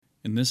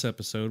In this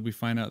episode, we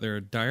find out there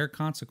are dire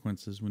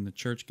consequences when the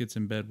church gets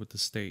in bed with the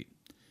state.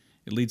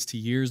 It leads to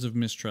years of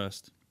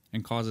mistrust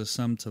and causes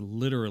some to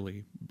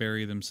literally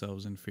bury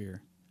themselves in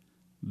fear.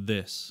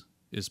 This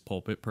is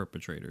Pulpit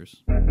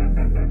Perpetrators.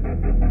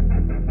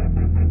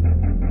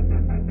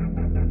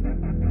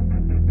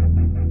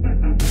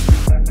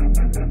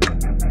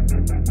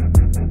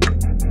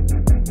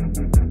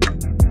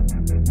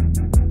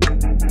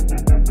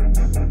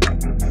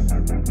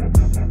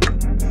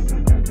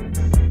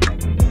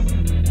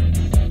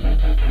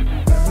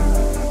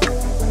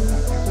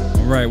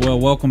 All right, well,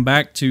 welcome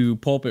back to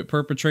Pulpit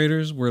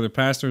Perpetrators, where the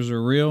pastors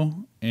are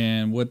real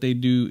and what they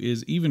do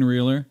is even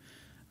realer.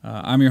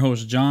 I'm your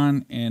host,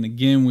 John, and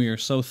again, we are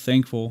so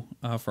thankful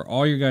for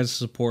all your guys'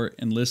 support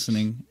and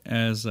listening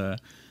as the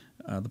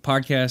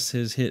podcast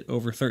has hit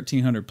over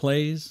 1,300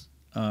 plays.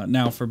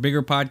 Now, for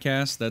bigger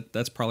podcasts,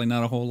 that's probably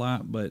not a whole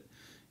lot, but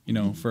you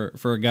know,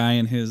 for a guy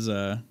in his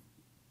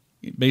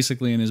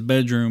basically in his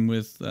bedroom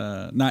with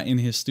not in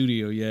his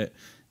studio yet,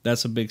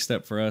 that's a big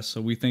step for us.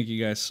 So we thank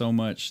you guys so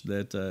much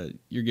that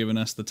you're giving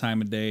us the time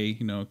of day,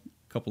 you know,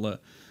 a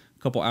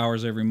couple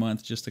hours every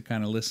month just to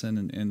kind of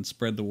listen and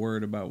spread the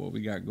word about what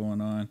we got going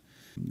on.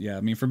 Yeah,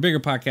 I mean, for bigger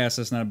podcasts,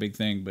 that's not a big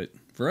thing, but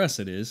for us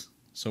it is.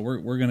 So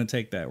we're going to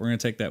take that. We're going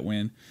to take that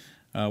win.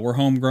 We're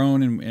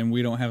homegrown and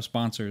we don't have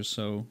sponsors,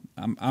 so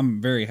I'm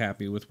very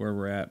happy with where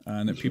we're at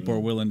and that people are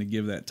willing to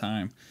give that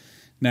time.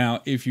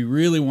 Now, if you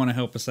really want to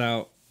help us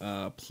out,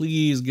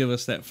 please give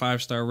us that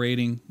 5-star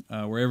rating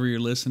wherever you're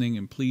listening,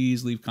 and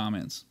please leave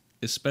comments,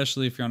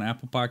 especially if you're on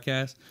Apple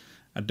Podcasts.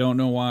 I don't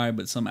know why,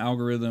 but some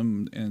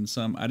algorithm and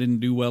I didn't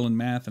do well in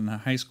math in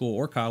high school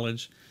or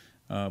college,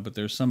 but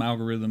there's some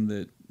algorithm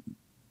that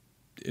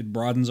it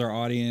broadens our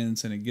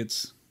audience and it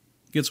gets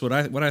what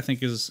I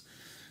think is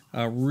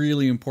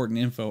really important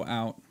info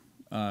out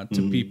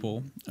to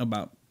people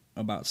about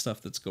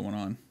stuff that's going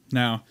on.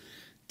 Now,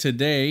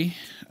 today,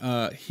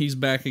 he's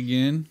back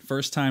again,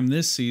 first time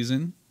this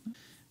season.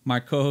 My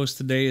co-host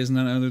today is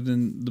none other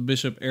than the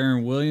Bishop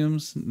Aaron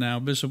Williams. Now,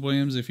 Bishop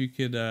Williams, if you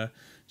could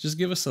just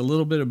give us a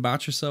little bit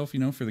about yourself, you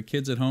know, for the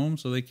kids at home,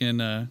 so they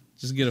can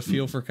just get a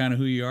feel for kind of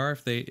who you are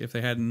if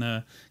they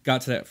hadn't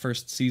got to that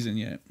first season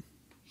yet.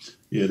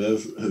 Yeah,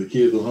 that's the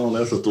kids at home.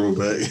 That's a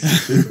throwback.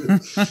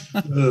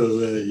 Oh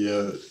man,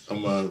 yeah.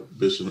 I'm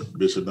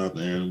Bishop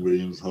Dr. Aaron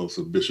Williams, host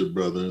of Bishop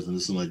Brothers, and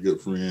this is my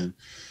good friend,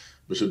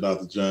 Bishop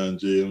Dr. John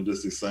J. I'm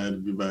just excited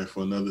to be back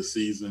for another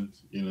season.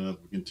 You know,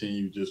 we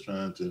continue just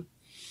trying to,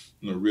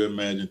 you know,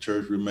 reimagine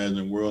church, reimagine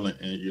the world,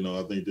 and you know,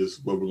 I think this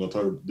what we're going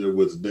to deal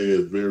with today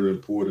is very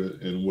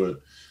important, and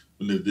what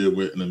we need to deal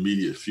with an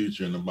immediate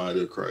future in the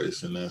body of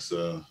Christ, and that's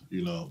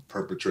you know,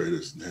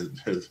 perpetrators,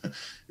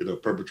 you know,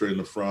 perpetrating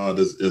the fraud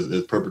is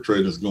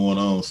perpetrating is going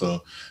on.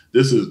 So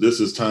this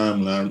is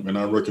time, and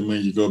I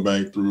recommend you go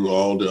back through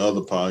all the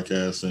other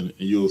podcasts, and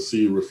you'll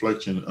see a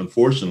reflection.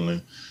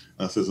 Unfortunately,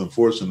 I says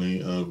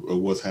unfortunately of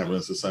what's happening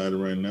in society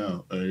right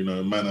now. You know,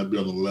 it might not be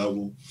on the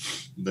level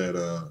that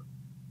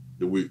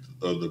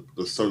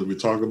the subject we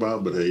talk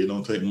about, but hey, it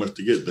don't take much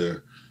to get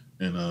there.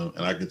 And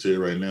I can tell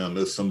you right now,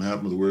 unless something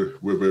happens,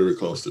 we're very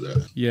close to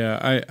that.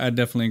 Yeah, I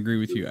definitely agree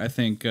with you. I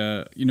think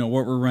you know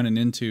what we're running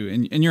into,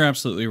 and you're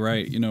absolutely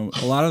right. You know,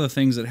 a lot of the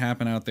things that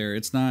happen out there,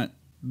 it's not,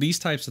 these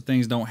types of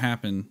things don't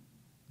happen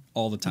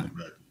all the time.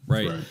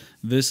 Right.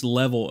 This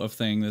level of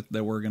thing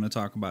that we're going to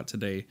talk about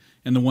today,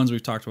 and the ones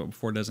we've talked about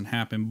before, doesn't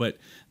happen, but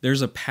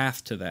there's a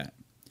path to that.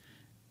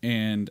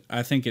 And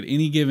I think at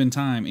any given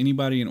time,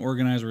 anybody in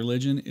organized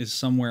religion is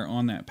somewhere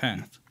on that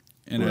path.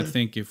 And I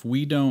think if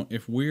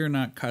we're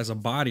not, as a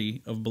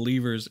body of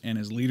believers and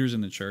as leaders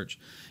in the church,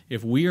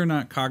 if we are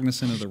not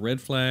cognizant of the red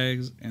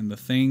flags and the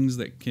things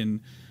that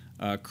can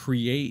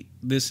create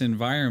this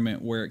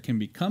environment where it can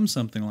become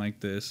something like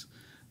this,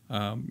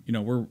 you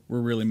know, we're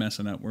really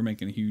messing up. We're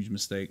making a huge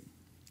mistake.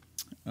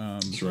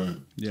 That's right.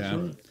 Yeah. That's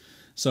right.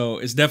 So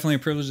it's definitely a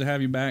privilege to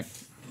have you back,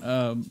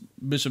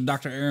 Bishop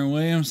Dr. Aaron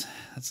Williams.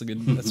 That's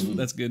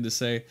good to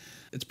say.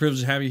 It's a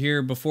privilege to have you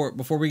here.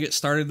 Before we get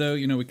started, though,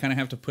 you know, we kind of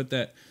have to put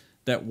that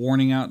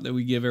warning out that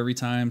we give every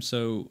time.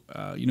 So,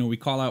 you know, we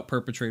call out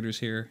perpetrators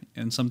here,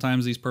 and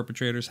sometimes these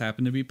perpetrators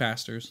happen to be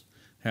pastors,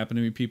 happen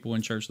to be people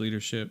in church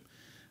leadership,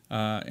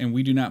 and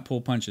we do not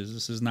pull punches.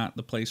 This is not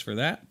the place for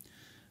that.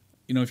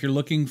 You know, if you're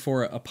looking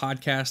for a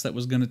podcast that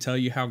was going to tell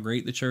you how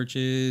great the church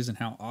is and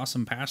how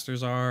awesome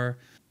pastors are,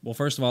 well,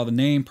 first of all, the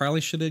name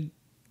probably should have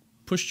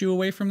pushed you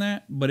away from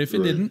that. But if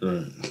it didn't,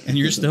 and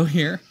you're still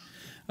here,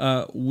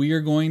 we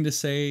are going to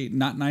say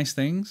not nice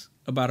things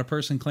about a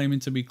person claiming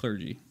to be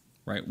clergy,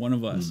 right? One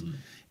of us. Mm-hmm.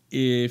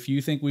 If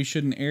you think we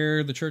shouldn't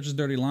air the church's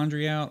dirty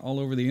laundry out all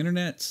over the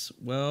internet,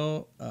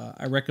 well,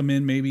 I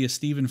recommend maybe a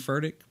Stephen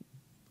Furtick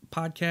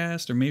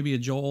podcast or maybe a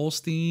Joel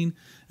Osteen.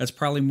 That's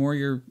probably more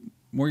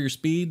your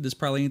speed. This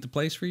probably ain't the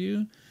place for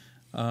you.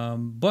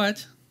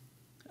 But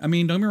I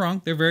mean, don't get me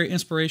wrong, they're very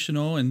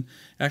inspirational and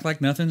act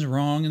like nothing's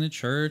wrong in the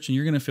church, and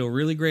you're going to feel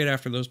really great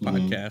after those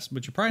podcasts,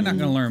 but you're probably not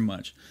going to learn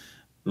much.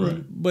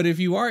 Right. But if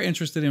you are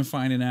interested in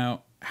finding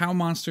out how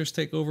monsters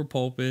take over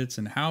pulpits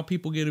and how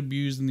people get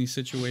abused in these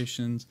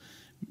situations,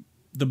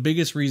 The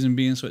biggest reason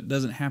being so it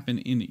doesn't happen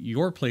in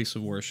your place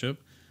of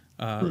worship.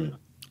 Right.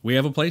 We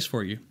have a place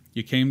for you.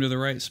 You came to the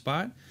right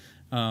spot.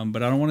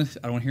 But I don't want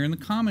to hear in the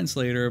comments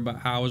later about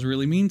how I was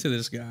really mean to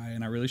this guy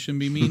and I really shouldn't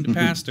be mean to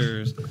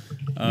pastors.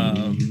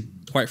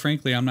 Quite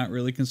frankly, I'm not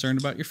really concerned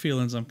about your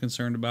feelings. I'm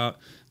concerned about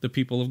the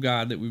people of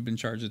God that we've been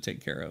charged to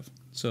take care of.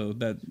 So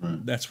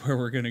that's where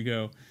we're going to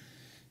go.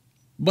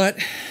 But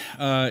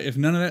if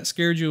none of that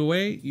scared you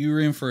away, you were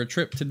in for a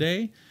trip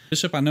today.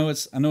 Bishop, I know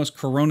it's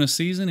Corona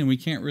season and we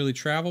can't really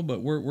travel,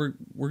 but we're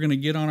going to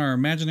get on our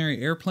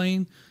imaginary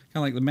airplane, kind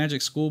of like the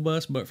Magic School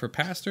Bus, but for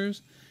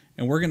pastors.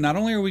 And we're gonna, not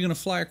only are we going to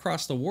fly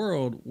across the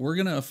world, we're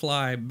going to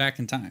fly back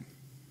in time.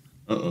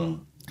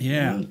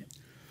 Yeah. Right.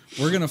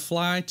 We're going to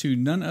fly to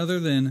none other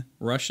than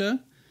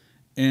Russia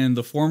and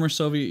the former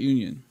Soviet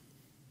Union.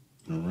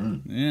 All right.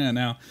 Yeah.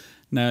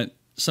 Now,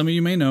 some of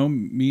you may know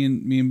me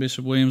and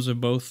Bishop Williams are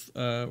both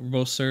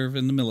serve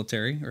in the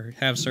military or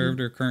have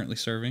served or currently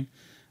serving.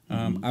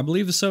 I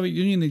believe the Soviet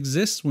Union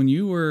exists when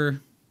you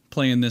were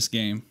playing this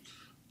game.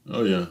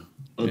 Oh yeah.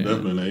 Oh, yeah.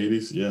 Definitely in the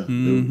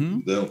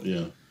 80s. Yeah.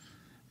 Yeah.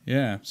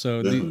 Yeah,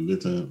 so definitely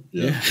good time.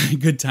 Yeah,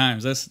 good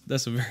times.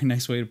 That's a very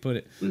nice way to put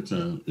it. Good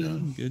time. Yeah,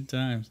 good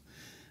times.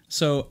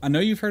 So I know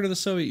you've heard of the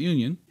Soviet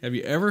Union. Have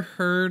you ever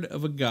heard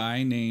of a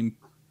guy named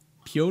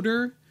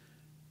Pyotr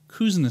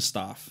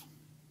Kuznetsov?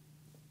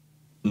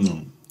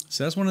 No.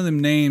 So that's one of them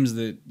names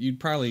that you'd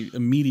probably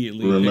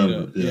immediately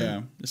remember. Pick up.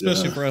 Yeah,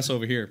 especially for us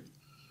over here.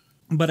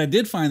 But I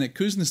did find that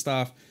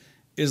Kuznetsov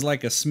is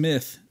like a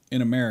Smith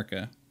in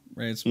America,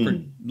 right? It's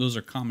those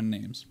are common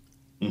names.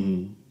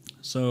 Mm-hmm.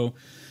 So.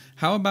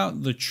 How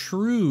about the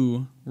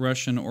true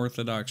Russian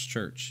Orthodox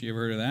Church? You ever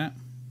heard of that?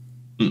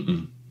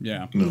 Mm-mm.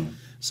 Yeah. No.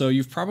 So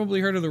you've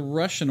probably heard of the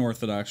Russian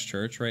Orthodox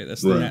Church, right?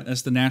 That's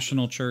the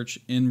national church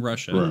in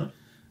Russia.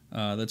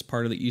 Right. That's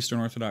part of the Eastern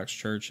Orthodox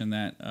Church and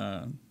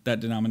that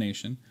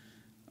denomination.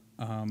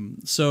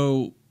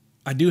 So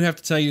I do have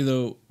to tell you,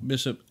 though,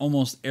 Bishop,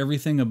 almost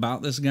everything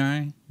about this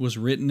guy was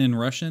written in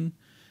Russian.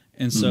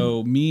 And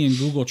so me and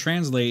Google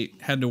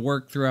Translate had to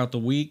work throughout the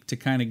week to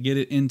kind of get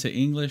it into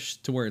English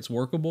to where it's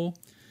workable.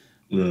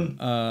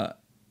 Yeah.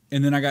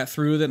 And then I got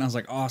through with it and I was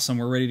like, awesome,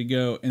 we're ready to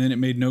go. And then it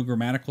made no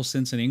grammatical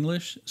sense in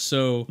English.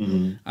 So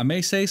I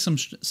may say some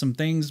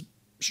things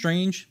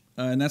strange.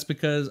 And that's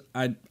because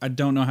I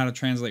don't know how to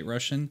translate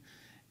Russian.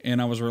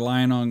 And I was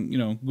relying on,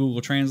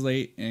 Google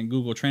Translate, and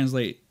Google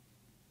Translate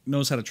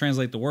knows how to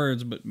translate the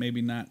words, but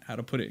maybe not how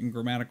to put it in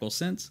grammatical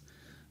sense.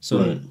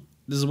 So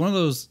This is one of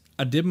those,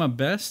 I did my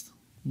best,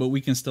 but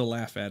we can still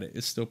laugh at it.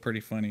 It's still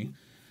pretty funny.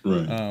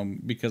 Right.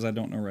 Because I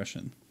don't know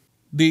Russian.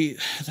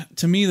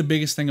 To me, the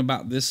biggest thing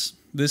about this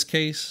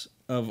case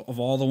of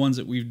all the ones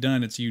that we've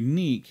done, it's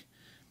unique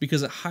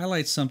because it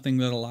highlights something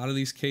that a lot of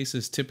these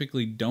cases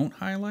typically don't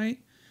highlight,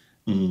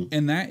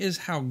 and that is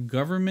how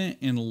government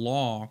and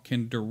law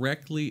can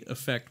directly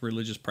affect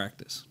religious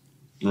practice.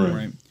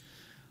 Right.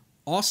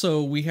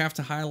 Also, we have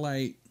to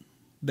highlight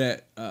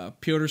that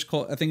Pyotr's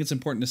cult, I think it's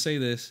important to say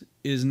this,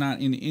 is not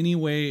in any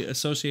way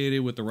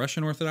associated with the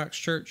Russian Orthodox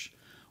Church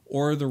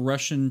or the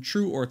Russian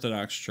True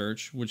Orthodox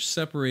Church, which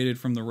separated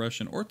from the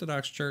Russian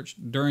Orthodox Church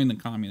during the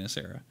communist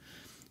era.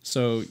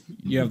 So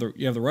you have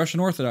the Russian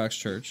Orthodox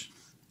Church,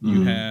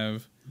 you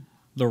have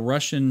the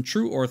Russian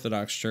True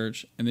Orthodox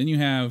Church, and then you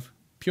have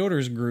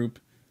Pyotr's group,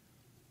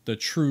 the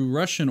True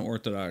Russian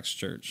Orthodox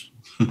Church.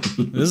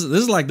 This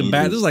is like the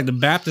this is like the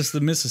Baptist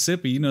of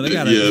Mississippi. They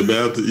got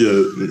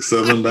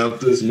Southern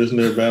Baptist,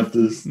 Missionary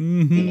Baptist,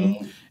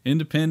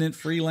 independent,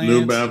 freelance,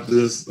 New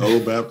Baptist,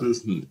 Old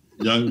Baptist.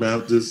 Young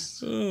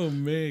Baptist. Oh,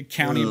 man.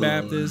 County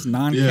Baptist,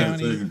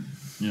 non-county.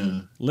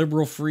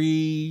 Liberal,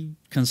 free,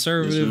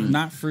 conservative,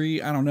 not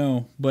free. I don't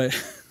know. But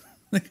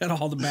they got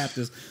all the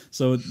Baptists.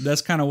 So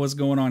that's kind of what's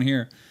going on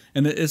here.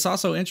 And it's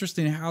also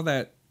interesting how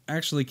that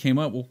actually came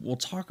up. We'll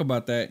talk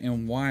about that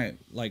and why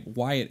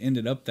it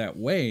ended up that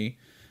way.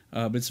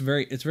 But it's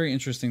very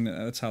interesting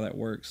that's how that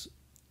works.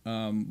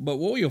 But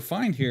what you'll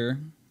find here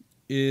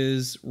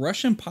is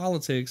Russian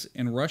politics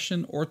and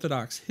Russian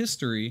Orthodox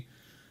history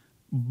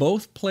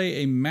both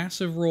play a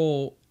massive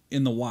role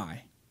in the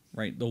why,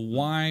 right? The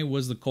why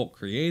was the cult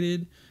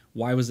created?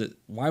 Why was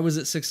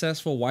it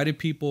successful? Why did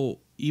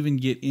people even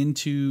get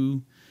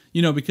into,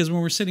 because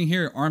when we're sitting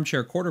here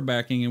armchair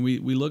quarterbacking and we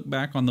look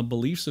back on the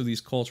beliefs of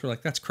these cults, we're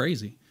like, that's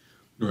crazy.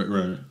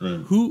 Right.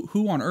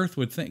 Who on earth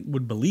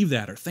would believe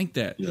that or think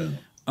that? Yeah.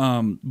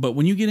 But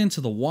when you get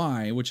into the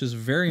why, which is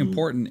very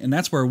important, and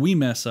that's where we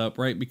mess up,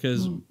 right?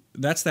 Because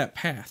that's that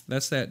path.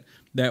 That's that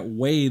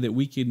way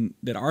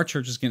that our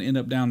churches can end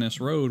up down this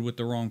road with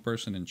the wrong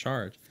person in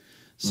charge.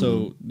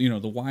 So, the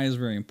why is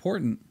very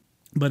important.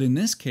 But in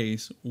this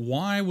case,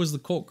 why was the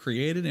cult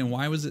created and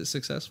why was it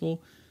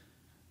successful?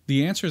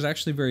 The answer is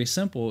actually very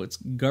simple. It's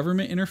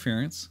government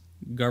interference,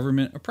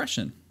 government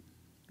oppression,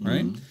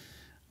 right?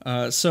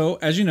 So,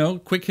 as you know,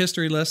 quick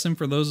history lesson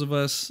for those of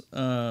us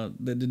that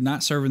did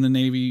not serve in the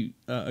Navy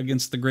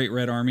against the Great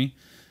Red Army.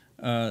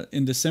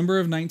 In December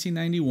of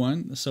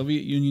 1991, the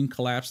Soviet Union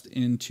collapsed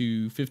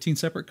into 15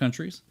 separate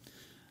countries.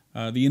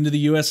 The end of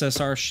the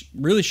USSR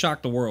really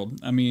shocked the world.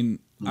 I mean,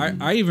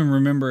 I even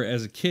remember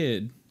as a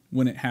kid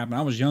when it happened.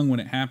 I was young when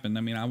it happened.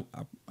 I mean,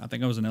 I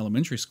think I was in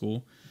elementary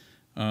school.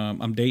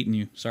 I'm dating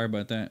you. Sorry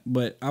about that.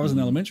 But I was in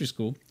elementary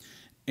school,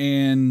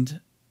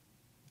 and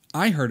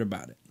I heard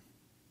about it.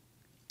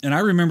 And I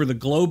remember the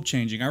globe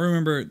changing. I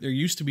remember there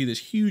used to be this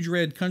huge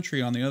red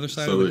country on the other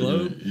side of the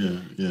globe.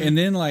 Yeah. And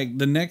then, like,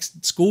 the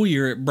next school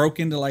year, it broke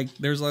into, like,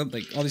 there's,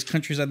 like, all these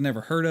countries I'd never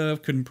heard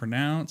of, couldn't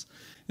pronounce.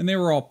 And they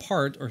were all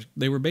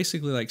they were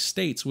basically, like,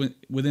 states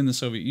within the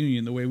Soviet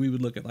Union, the way we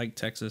would look at, like,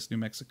 Texas, New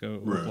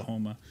Mexico,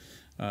 Oklahoma.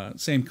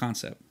 Same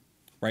concept,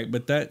 right?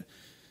 But that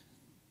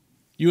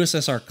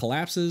USSR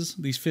collapses.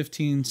 These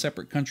 15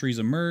 separate countries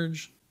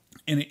emerge.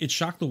 And it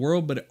shocked the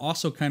world, but it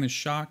also kind of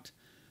shocked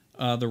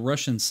the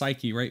Russian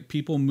psyche, right?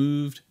 People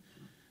moved,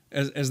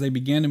 as they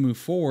began to move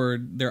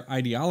forward, their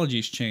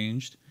ideologies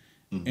changed,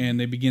 and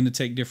they began to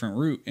take different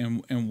route.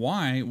 And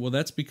why? Well,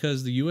 that's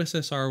because the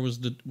USSR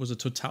was a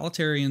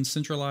totalitarian,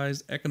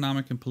 centralized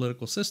economic and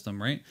political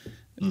system, right?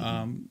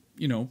 From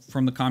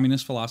the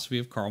communist philosophy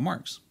of Karl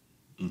Marx,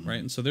 right?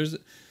 And so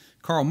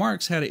Karl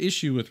Marx had an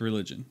issue with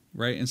religion,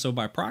 right? And so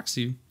by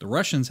proxy, the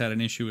Russians had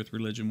an issue with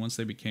religion once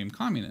they became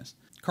communist.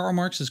 Karl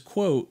Marx's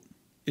quote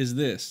is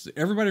this.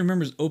 Everybody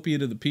remembers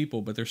opiate of the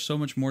people, but there's so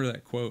much more to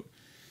that quote.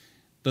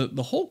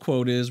 The whole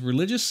quote is,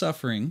 religious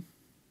suffering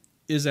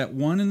is at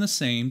one and the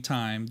same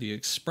time the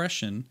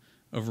expression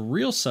of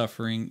real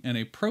suffering and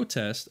a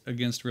protest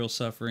against real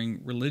suffering.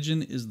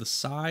 Religion is the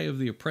sigh of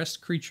the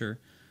oppressed creature,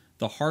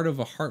 the heart of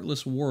a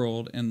heartless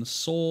world, and the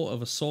soul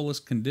of a soulless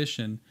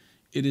condition.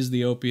 It is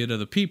the opiate of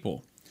the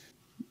people.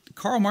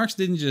 Karl Marx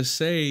didn't just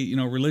say,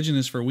 religion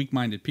is for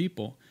weak-minded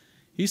people.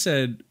 He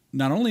said,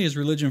 not only is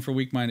religion for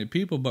weak-minded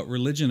people, but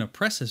religion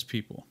oppresses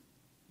people.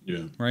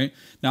 Yeah. Right?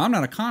 Now, I'm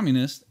not a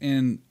communist,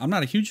 and I'm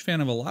not a huge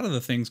fan of a lot of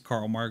the things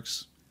Karl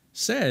Marx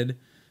said,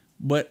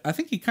 but I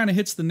think he kind of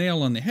hits the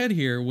nail on the head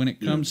here when it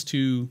comes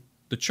to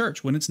the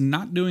church. When it's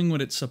not doing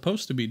what it's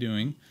supposed to be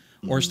doing,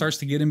 or starts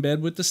to get in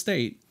bed with the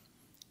state,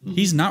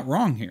 he's not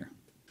wrong here.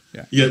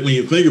 Yeah. When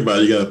you think about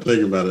it, you got to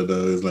think about it,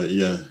 though. It's like,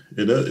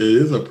 it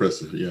is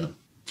oppressive. Yeah.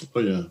 Oh,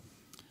 yeah.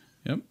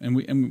 Yep,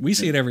 and we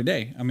see it every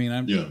day. I mean,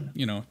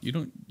 you don't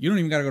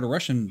even got to go to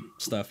Russian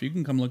stuff. You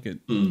can come look at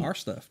our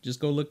stuff. Just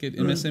go look at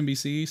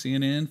MSNBC,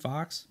 CNN,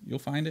 Fox. You'll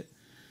find it.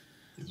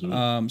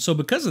 So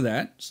because of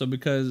that,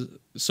 because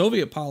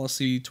Soviet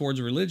policy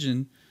towards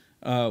religion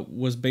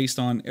was based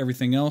on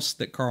everything else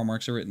that Karl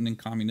Marx had written in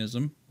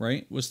Communism,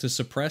 right, was to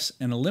suppress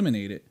and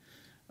eliminate it.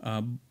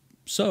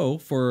 So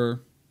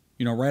for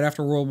right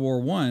after World War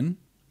I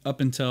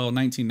up until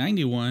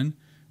 1991,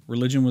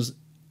 religion was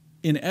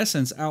in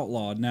essence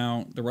outlawed.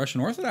 Now, the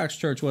Russian Orthodox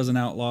Church wasn't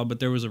outlawed,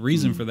 but there was a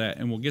reason for that,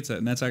 and we'll get to that.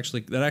 And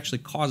that actually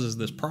causes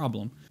this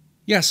problem.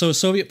 Yeah, so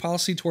Soviet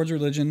policy towards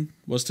religion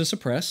was to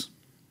suppress.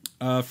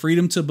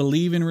 Freedom to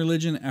believe in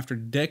religion after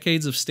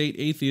decades of state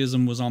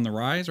atheism was on the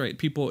rise, right?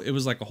 It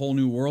was like a whole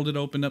new world had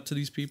opened up to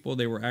these people.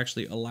 They were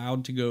actually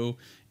allowed to go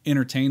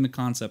entertain the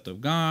concept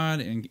of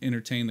God and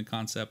entertain the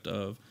concept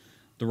of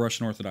the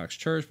Russian Orthodox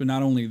Church. But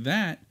not only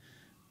that,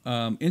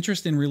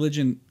 interest in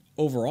religion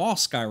overall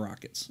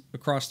skyrockets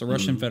across the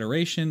Russian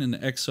Federation and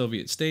the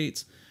ex-Soviet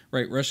states,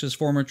 right? Russia's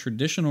former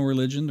traditional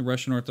religion, the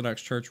Russian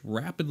Orthodox Church,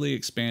 rapidly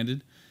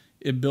expanded.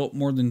 It built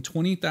more than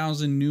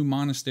 20,000 new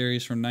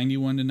monasteries from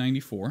 91 to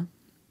 94.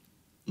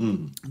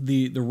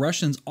 The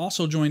Russians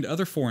also joined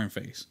other foreign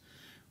faiths,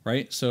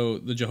 right? So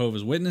the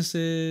Jehovah's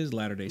Witnesses,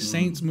 Latter-day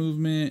Saints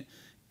movement,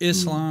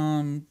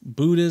 Islam,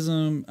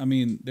 Buddhism. I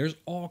mean, there's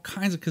all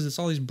kinds of, because it's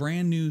all these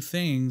brand new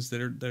things that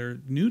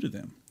are new to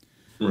them.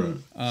 Right.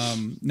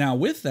 Now,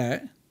 with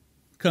that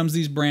comes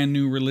these brand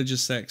new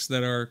religious sects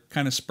that are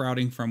kind of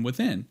sprouting from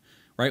within,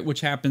 right?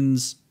 Which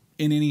happens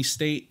in any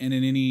state and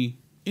in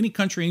any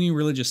country, any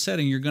religious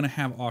setting. You're going to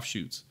have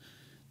offshoots.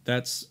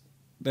 That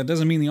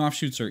doesn't mean the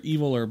offshoots are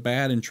evil or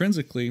bad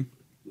intrinsically,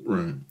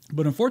 right?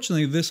 But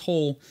unfortunately, this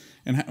whole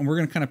and we're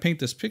going to kind of paint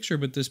this picture,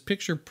 but this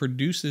picture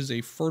produces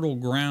a fertile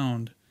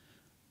ground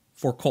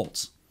for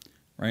cults,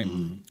 right?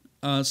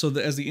 So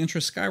as the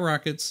interest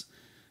skyrockets,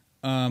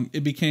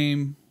 it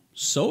became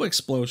so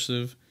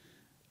explosive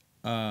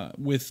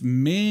with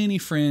many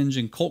fringe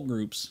and cult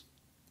groups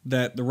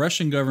that the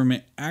Russian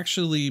government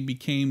actually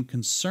became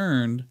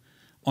concerned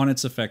on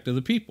its effect of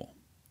the people,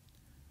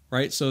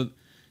 right? So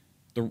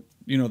the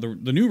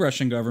new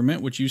Russian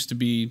government, which used to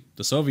be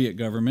the Soviet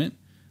government,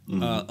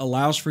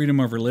 allows freedom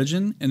of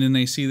religion, and then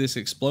they see this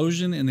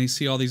explosion and they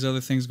see all these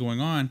other things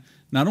going on,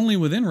 not only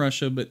within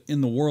Russia but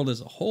in the world as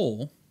a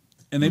whole,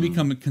 and they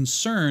become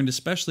concerned,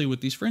 especially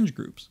with these fringe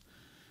groups.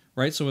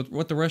 Right, so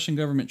what the Russian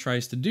government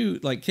tries to do,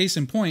 like case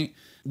in point,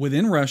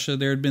 within Russia,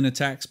 there had been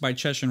attacks by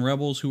Chechen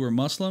rebels who were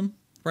Muslim.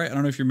 Right, I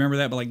don't know if you remember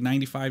that, but like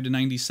 95 to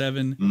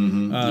 97,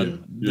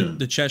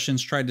 the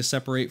Chechens tried to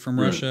separate from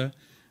Russia.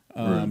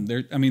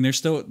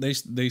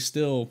 They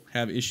still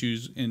have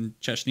issues in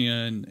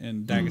Chechnya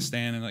and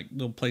Dagestan and like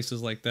little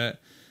places like that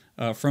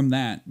from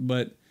that.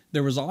 But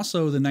there was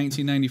also the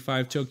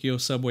 1995 Tokyo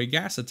subway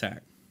gas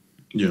attack.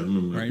 Yeah, I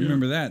remember that. Right,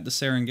 remember that, the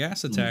sarin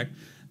gas attack?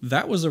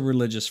 That was a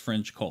religious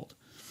fringe cult.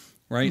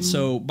 right?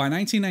 So by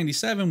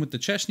 1997, with the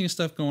Chechnya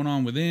stuff going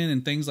on within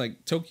and things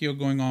like Tokyo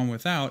going on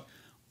without,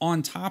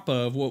 on top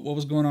of what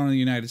was going on in the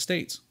United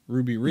States,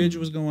 Ruby Ridge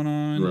was going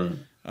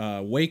on,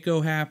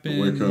 Waco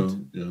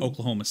happened,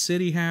 Oklahoma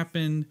City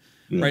happened,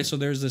 right? So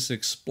there's this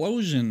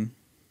explosion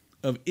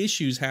of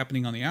issues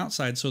happening on the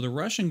outside. So the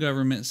Russian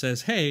government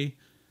says, "Hey,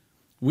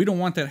 we don't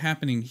want that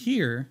happening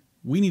here.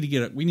 We need to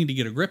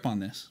get a grip on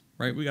this,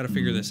 right? We got to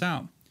figure this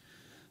out."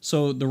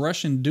 So the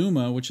Russian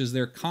Duma, which is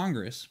their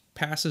Congress,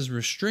 passes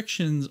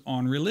restrictions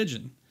on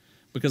religion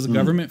because the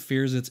government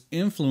fears it's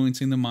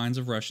influencing the minds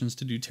of Russians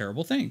to do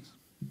terrible things.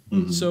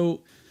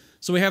 So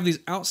we have these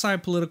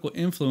outside political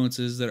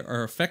influences that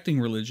are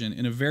affecting religion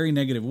in a very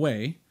negative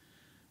way,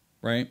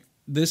 right?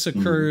 This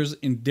occurs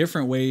in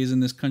different ways in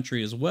this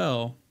country as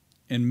well,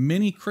 and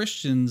many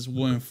Christians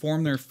will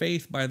inform their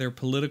faith by their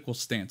political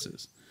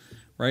stances,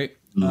 right?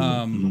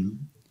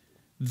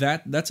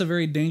 That's a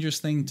very dangerous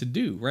thing to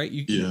do, right?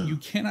 You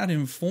cannot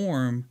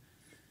inform,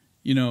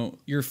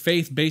 your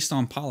faith based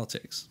on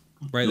politics,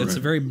 right? That's a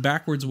very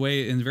backwards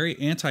way and very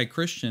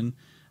anti-Christian.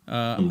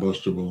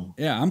 Combustible.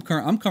 Yeah,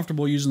 I'm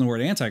comfortable using the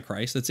word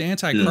antichrist. It's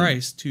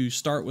antichrist to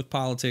start with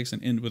politics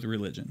and end with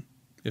religion,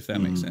 if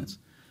that makes sense.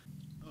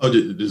 Oh,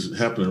 this is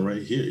happening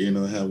right here.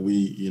 How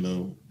we,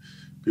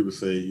 people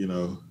say,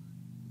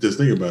 just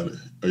think about it.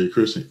 Are you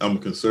Christian? I'm a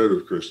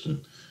conservative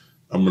Christian.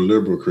 I'm a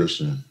liberal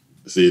Christian.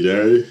 See,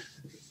 there,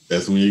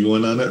 that's when you're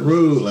going down that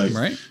road. Like,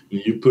 right.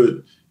 When you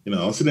put,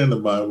 I'll see that in the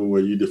Bible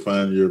where you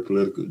define your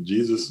political.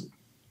 Jesus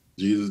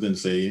didn't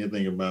say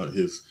anything about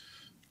his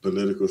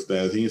political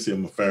status. He didn't say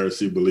I'm a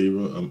Pharisee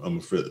believer. I'm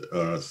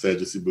a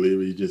Sadducee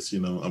believer. He just,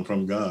 I'm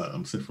from God.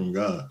 I'm sent from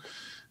God.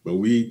 But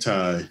we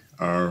tie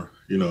our,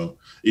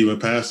 even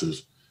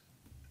pastors.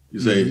 You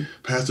say,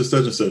 pastor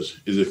such and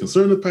such. Is it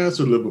conservative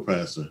pastor or liberal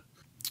pastor?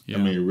 Yeah.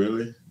 I mean,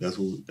 really?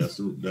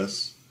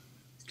 That's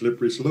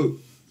slippery slope.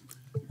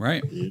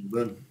 Right.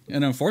 Yeah,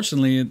 and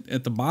unfortunately,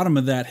 at the bottom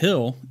of that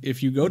hill,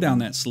 if you go down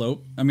that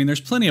slope, I mean,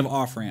 there's plenty of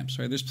off-ramps,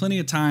 right? There's plenty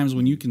of times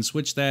when you can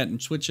switch that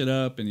and switch it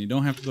up and you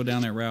don't have to go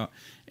down that route.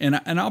 And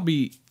I'll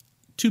be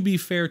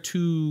fair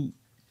to,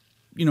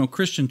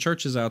 Christian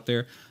churches out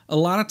there, a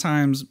lot of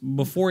times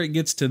before it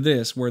gets to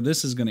this, where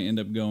this is going to end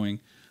up going,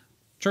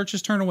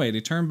 churches turn away. They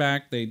turn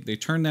back. They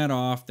turn that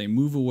off. They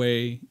move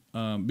away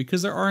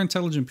because there are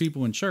intelligent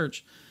people in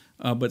church,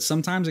 but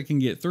sometimes it can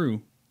get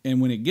through.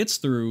 And when it gets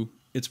through,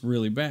 it's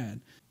really bad.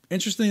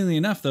 Interestingly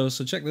enough, though,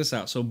 so check this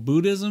out. So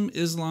Buddhism,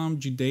 Islam,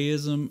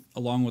 Judaism,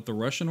 along with the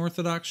Russian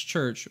Orthodox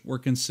Church, were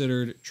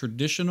considered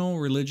traditional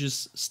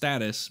religious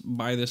status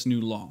by this new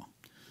law.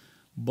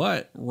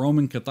 But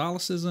Roman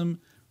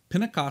Catholicism,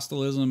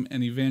 Pentecostalism,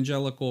 and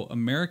evangelical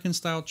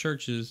American-style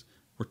churches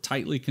were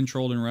tightly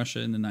controlled in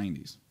Russia in the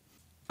 90s.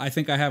 I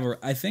think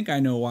I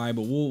know why,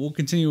 but we'll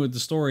continue with the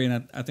story,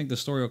 and I think the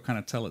story will kind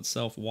of tell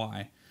itself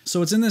why.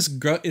 So it's in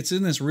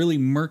this really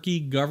murky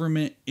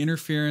government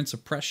interference,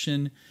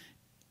 oppression.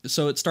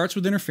 So it starts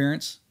with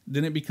interference,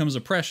 then it becomes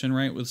oppression,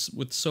 right, with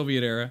the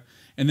Soviet era,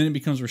 and then it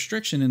becomes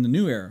restriction in the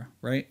new era,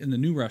 right, in the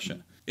new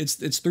Russia.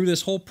 It's through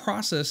this whole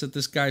process that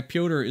this guy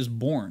Pyotr is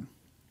born,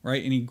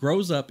 right, and he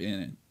grows up in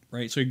it,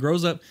 right. So he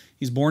grows up.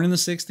 He's born in the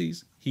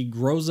 60s. He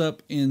grows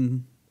up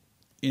in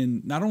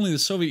not only the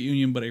Soviet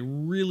Union, but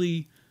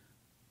in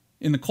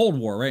the Cold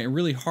War, right, a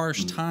really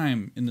harsh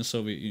time in the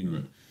Soviet Union.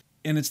 Right.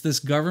 And it's this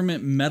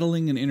government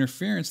meddling and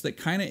interference that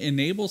kind of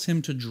enables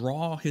him to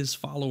draw his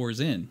followers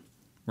in,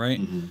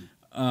 right?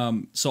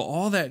 So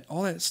all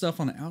that stuff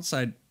on the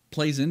outside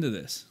plays into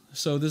this.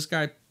 So this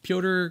guy,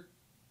 Pyotr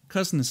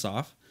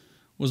Kuznetsov,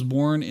 was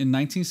born in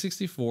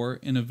 1964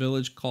 in a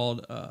village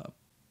called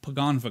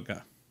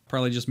Pogonovka.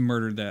 Probably just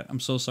murdered that.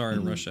 I'm so sorry,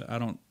 Russia. I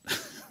don't...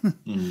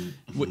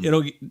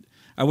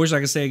 I wish I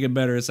could say it get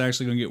better. It's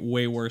actually going to get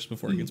way worse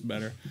before it gets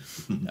better.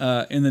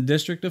 In the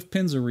district of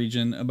Penza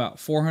region, about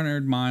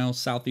 400 miles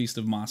southeast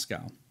of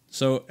Moscow.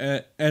 So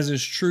as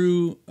is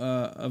true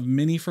of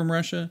many from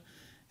Russia,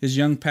 his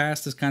young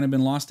past has kind of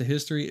been lost to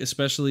history,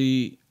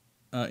 especially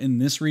in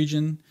this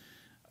region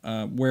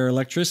where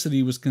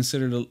electricity was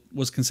considered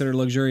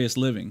luxurious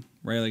living,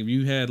 right? Like if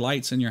you had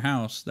lights in your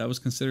house, that was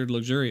considered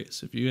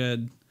luxurious. If you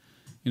had,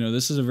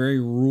 this is a very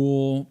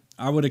rural,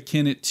 I would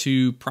akin it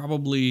to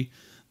probably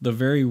the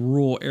very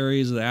rural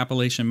areas of the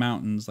Appalachian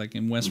Mountains, like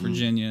in West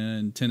Virginia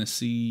and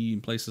Tennessee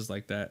and places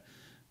like that.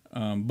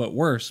 But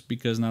worse,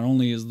 because not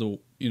only is as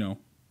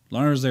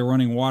long as they're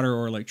running water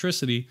or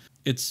electricity,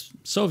 it's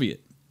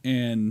Soviet,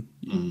 and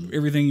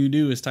everything you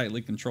do is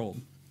tightly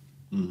controlled.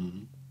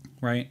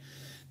 Right?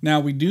 Now,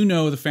 we do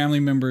know the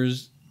family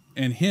members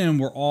and him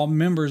were all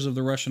members of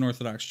the Russian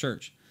Orthodox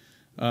Church.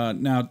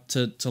 Now,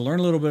 to learn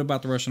a little bit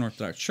about the Russian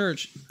Orthodox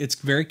Church, it's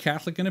very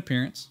Catholic in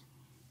appearance.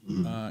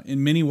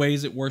 In many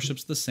ways, it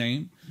worships the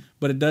same,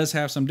 but it does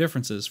have some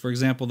differences. For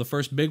example, the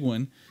first big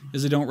one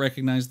is they don't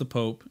recognize the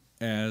Pope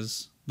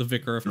as the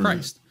Vicar of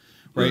Christ,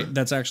 right?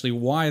 That's actually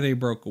why they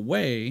broke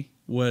away,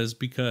 was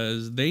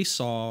because they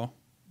saw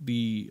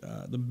the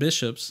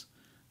bishops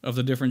of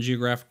the different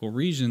geographical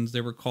regions.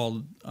 They were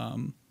called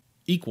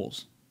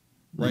equals,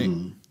 right?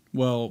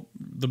 Well,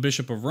 the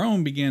Bishop of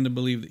Rome began to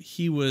believe that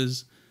he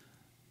was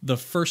the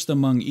first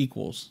among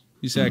equals.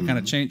 You see, I kind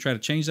of try to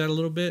change that a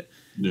little bit.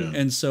 Yeah.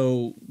 And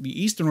so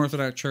the Eastern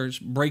Orthodox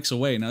Church breaks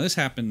away. Now, this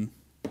happened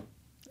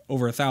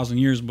over 1,000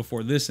 years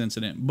before this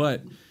incident,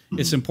 but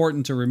it's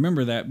important to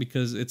remember that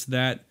because it's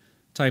that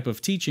type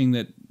of teaching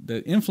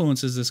that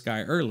influences this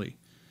guy early.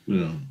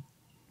 Yeah.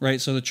 Right?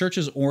 So the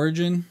church's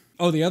origin.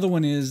 Oh, the other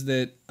one is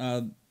that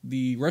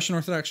the Russian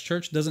Orthodox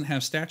Church doesn't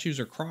have statues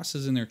or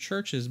crosses in their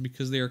churches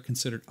because they are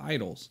considered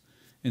idols.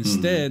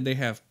 Instead, they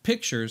have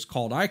pictures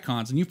called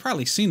icons, and you've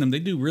probably seen them. They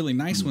do really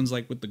nice ones,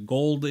 like with the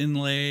gold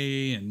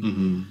inlay,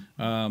 and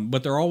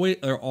but they're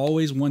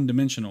always one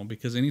dimensional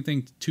because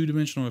anything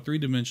 2-dimensional or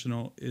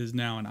 3-dimensional is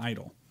now an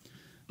idol.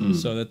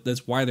 So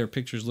that's why their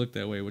pictures look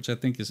that way, which I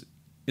think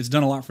it's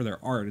done a lot for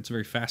their art. It's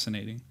very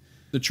fascinating.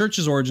 The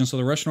church's origin, so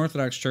the Russian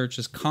Orthodox Church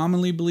is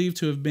commonly believed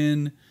to have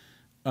been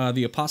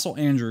the Apostle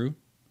Andrew,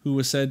 who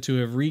was said to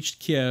have reached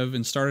Kiev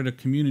and started a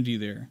community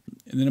there.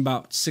 And then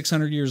about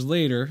 600 years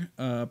later,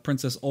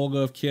 Princess Olga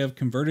of Kiev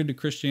converted to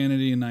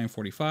Christianity in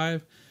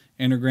 945,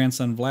 and her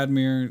grandson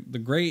Vladimir the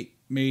Great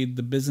made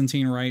the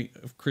Byzantine Rite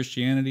of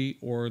Christianity,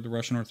 or the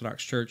Russian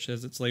Orthodox Church,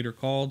 as it's later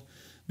called,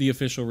 the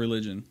official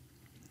religion.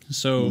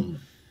 So,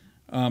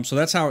 so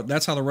that's how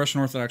the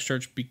Russian Orthodox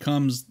Church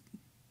becomes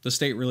the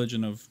state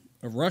religion of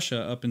Russia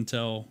up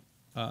until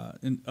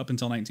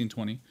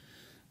 1920.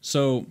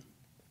 So,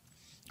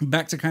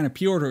 back to kind of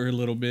Pyotr a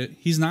little bit.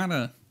 He's not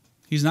an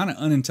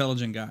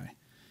unintelligent guy.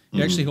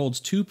 He actually holds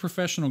 2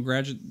 professional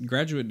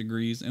graduate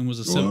degrees and was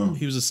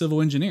he was a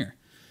civil engineer.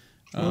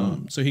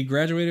 So he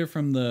graduated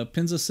from the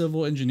Penza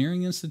Civil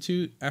Engineering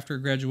Institute. After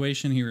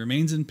graduation, he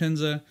remains in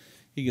Penza.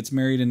 He gets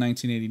married in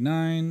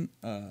 1989.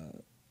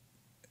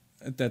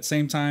 At that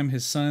same time,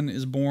 his son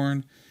is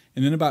born.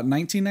 And then about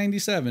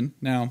 1997,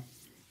 now,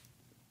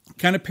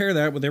 kind of pair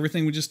that with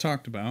everything we just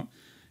talked about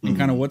and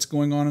kind of what's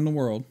going on in the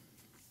world.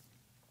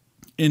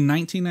 In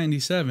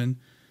 1997,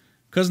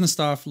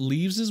 Kuznetsov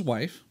leaves his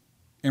wife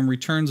and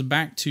returns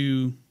back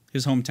to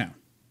his hometown.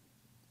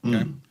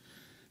 Okay,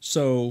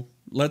 so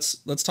let's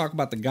talk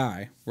about the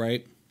guy,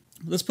 right?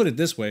 Let's put it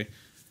this way: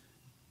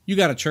 you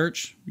got a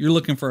church, you're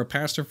looking for a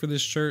pastor for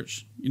this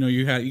church. You know,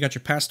 you got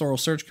your pastoral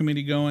search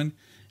committee going,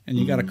 and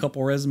you got a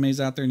couple resumes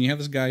out there, and you have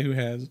this guy who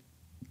has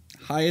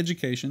high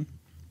education,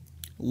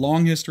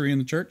 long history in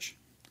the church,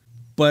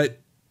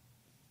 but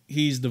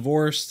he's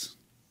divorced.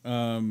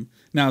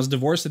 Now, is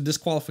divorce a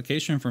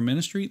disqualification for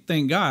ministry?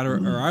 Thank God,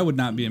 or I would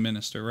not be a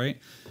minister, right?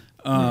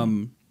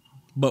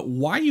 But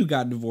why you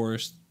got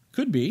divorced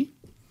could be,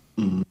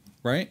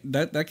 right?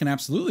 That can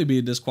absolutely be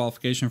a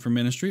disqualification for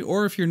ministry.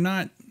 Or if you're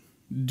not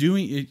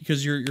doing it,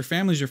 because your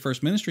family's your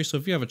first ministry, so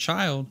if you have a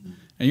child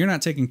and you're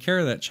not taking care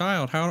of that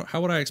child,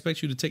 how would I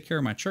expect you to take care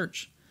of my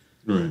church?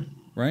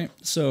 Right?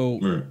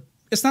 So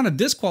it's not a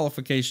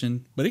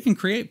disqualification, but it can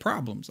create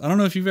problems. I don't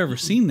know if you've ever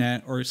seen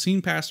that or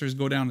seen pastors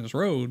go down this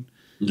road.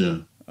 Yeah.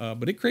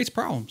 But it creates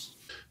problems.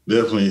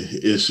 Definitely an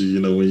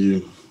issue, when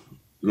you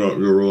go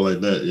roll like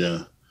that,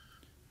 yeah.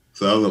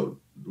 So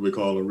we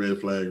call it a red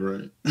flag,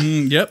 right?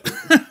 Yep.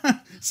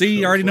 See,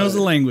 he already knows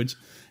the language.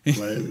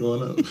 Flag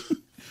going up.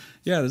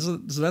 Yeah, so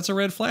that's a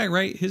red flag,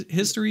 right?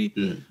 History,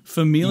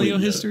 familial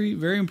history,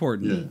 very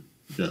important.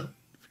 Yeah.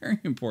 Very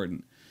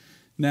important.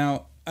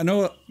 Now, I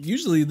know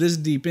usually this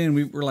deep in,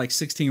 we're like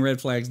 16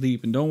 red flags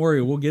deep, and don't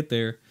worry, we'll get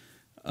there.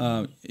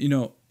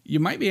 You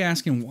might be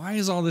asking, why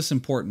is all this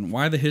important?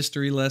 Why the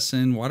history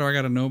lesson? Why do I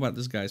got to know about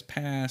this guy's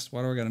past?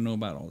 Why do I got to know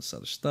about all this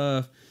other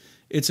stuff?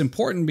 It's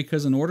important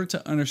because in order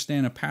to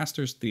understand a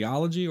pastor's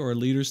theology or a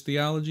leader's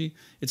theology,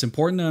 it's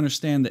important to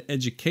understand the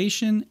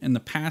education and the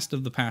past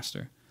of the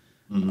pastor.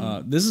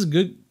 This is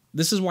good.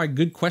 This is why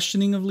good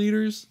questioning of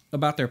leaders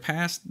about their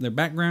past, their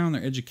background,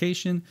 their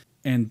education,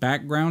 and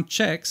background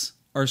checks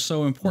are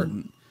so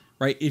important,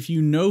 right? If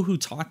you know who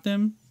taught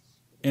them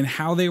and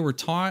how they were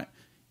taught,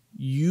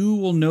 you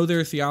will know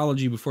their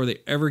theology before they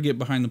ever get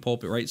behind the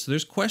pulpit, right? So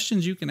there's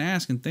questions you can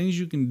ask and things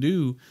you can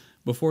do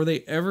before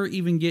they ever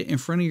even get in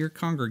front of your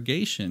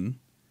congregation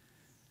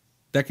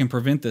that can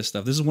prevent this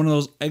stuff. This is one of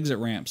those exit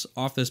ramps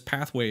off this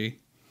pathway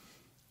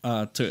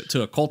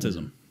to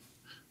occultism.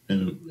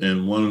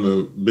 And one of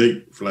the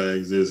big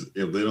flags is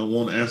if they don't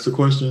want to ask the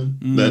question,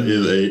 that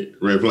is a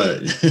red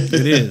flag.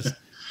 It is.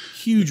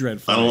 Huge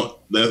red flag.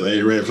 That's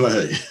a red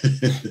flag.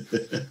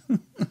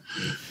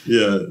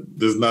 Yeah,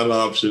 there's not an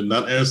option.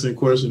 Not answering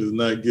questions is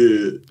not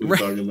good. We're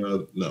talking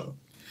about, no.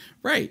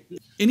 Right.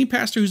 Any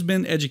pastor who's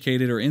been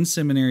educated or in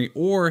seminary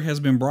or has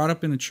been brought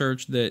up in a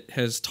church that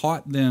has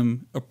taught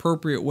them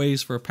appropriate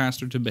ways for a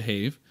pastor to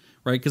behave,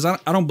 right? Because I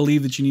don't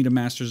believe that you need a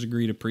master's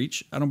degree to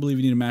preach. I don't believe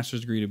you need a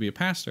master's degree to be a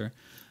pastor.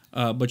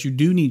 But you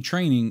do need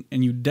training,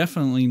 and you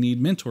definitely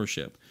need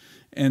mentorship.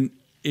 And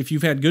if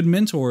you've had good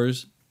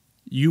mentors,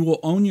 you will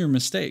own your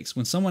mistakes.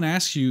 When someone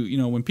asks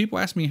you, when people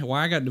ask me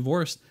why I got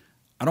divorced,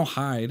 I don't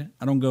hide.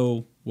 I don't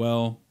go,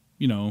 well,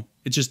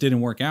 it just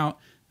didn't work out.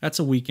 That's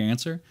a weak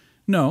answer.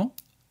 No,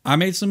 I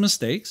made some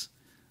mistakes.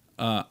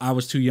 I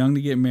was too young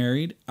to get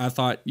married. I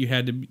thought you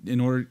had to,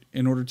 in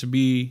order to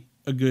be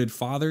a good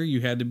father, you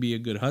had to be a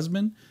good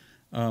husband.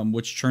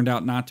 which turned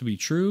out not to be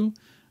true.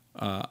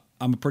 I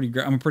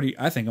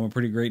think I'm a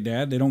pretty great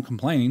dad. They don't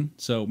complain,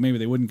 so maybe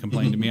they wouldn't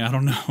complain to me. I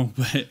don't know,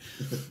 but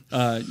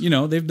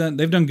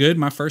they've done good.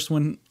 My first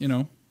one,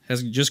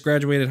 has just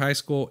graduated high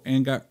school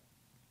and got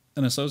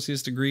an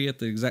associate's degree at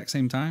the exact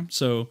same time.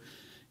 So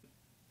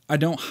I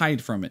don't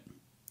hide from it.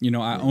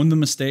 I own the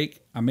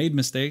mistake. I made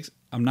mistakes.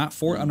 I'm not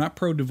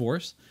pro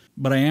divorce,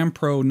 but I am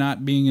pro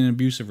not being in an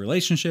abusive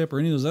relationship or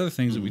any of those other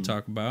things that we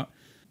talk about.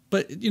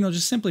 But,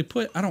 just simply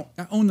put, I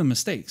own the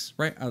mistakes,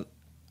 right? I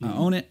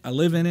own it. I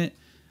live in it.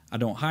 I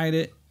don't hide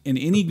it. And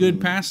any good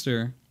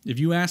pastor, if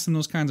you ask them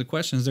those kinds of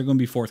questions, they're going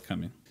to be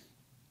forthcoming.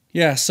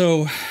 Yeah.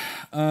 So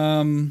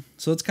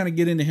let's kind of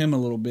get into him a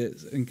little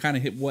bit and kind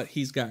of hit what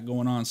he's got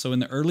going on. So in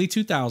the early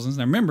 2000s,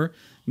 now remember,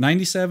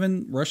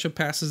 97, Russia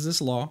passes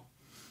this law,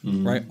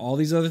 right? All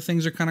these other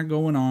things are kind of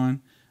going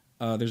on.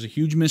 There's a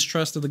huge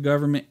mistrust of the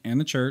government and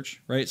the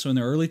church, right? So in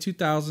the early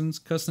 2000s,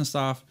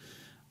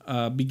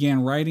 Kuznetsov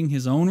began writing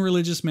his own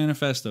religious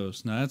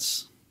manifestos. Now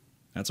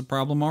that's a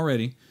problem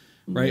already,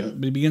 right? Yeah.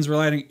 But he begins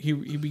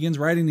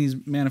writing these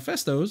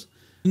manifestos.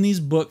 In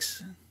these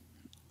books,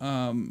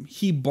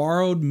 he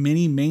borrowed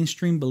many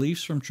mainstream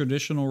beliefs from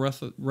traditional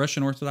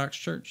Russian Orthodox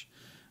Church,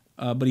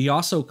 but he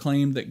also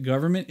claimed that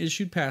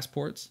government-issued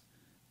passports,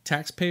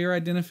 taxpayer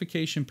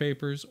identification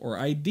papers, or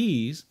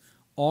IDs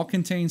all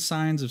contain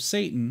signs of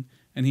Satan,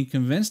 and he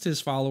convinced his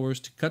followers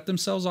to cut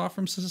themselves off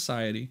from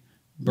society,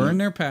 burn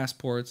their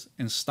passports,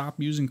 and stop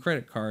using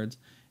credit cards,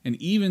 and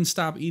even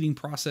stop eating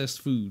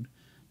processed food.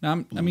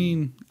 Now,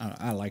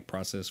 I like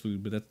processed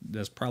food, but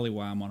that's probably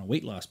why I'm on a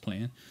weight loss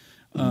plan.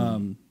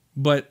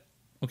 But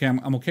okay,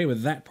 I'm okay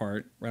with that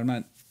part, right?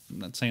 I'm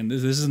not saying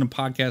this isn't a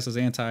podcast that's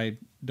anti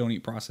don't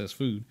eat processed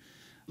food.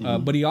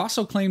 But he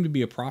also claimed to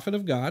be a prophet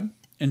of God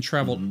and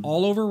traveled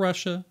all over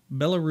Russia,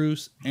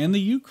 Belarus, and the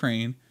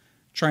Ukraine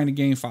trying to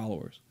gain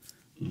followers.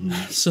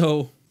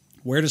 So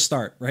where to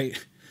start, right?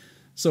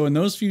 So in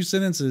those few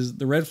sentences,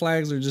 the red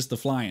flags are just the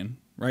flying,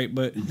 right?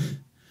 But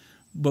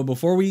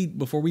before we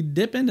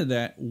dip into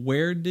that,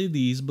 where did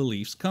these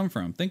beliefs come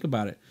from? Think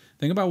about it.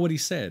 Think about what he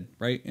said,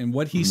 right? And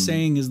what he's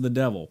saying is the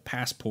devil: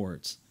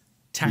 passports,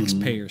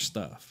 taxpayer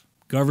stuff,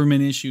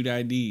 government issued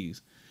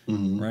IDs,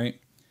 right?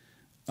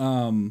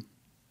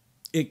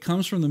 It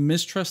comes from the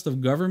mistrust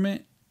of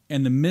government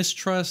and the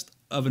mistrust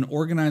of an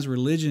organized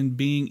religion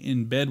being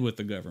in bed with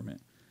the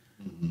government,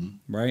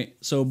 right?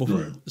 So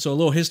so a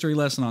little history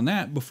lesson on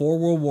that. Before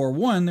World War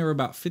I, there were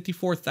about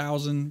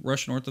 54,000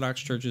 Russian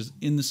Orthodox churches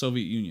in the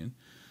Soviet Union.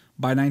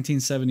 By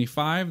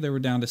 1975, they were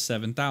down to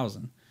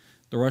 7,000.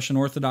 The Russian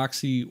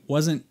Orthodoxy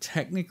wasn't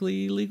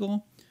technically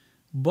illegal,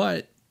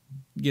 but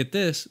get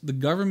this, the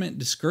government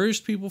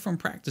discouraged people from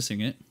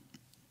practicing it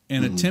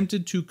and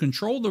attempted to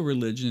control the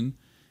religion,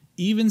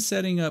 even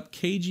setting up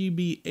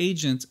KGB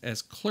agents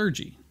as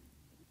clergy.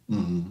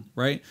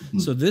 Right?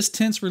 So this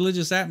tense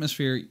religious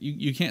atmosphere,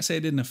 you can't say it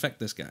didn't affect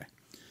this guy.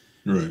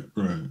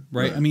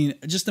 Right? I mean,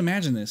 just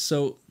imagine this.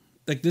 So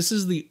like this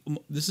is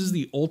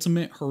the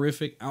ultimate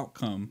horrific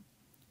outcome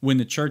when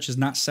the church is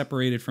not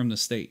separated from the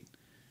state.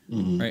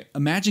 Right?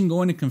 Imagine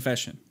going to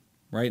confession.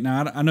 Right?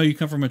 Now I know you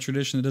come from a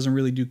tradition that doesn't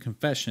really do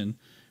confession,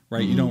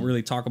 right? You don't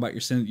really talk about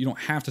your sins. You don't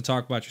have to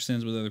talk about your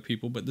sins with other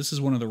people, but this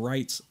is one of the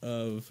rites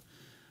of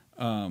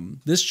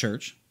this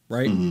church.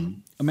 Right?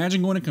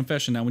 Imagine going to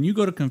confession. Now, when you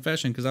go to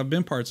confession, because I've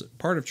been part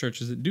of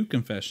churches that do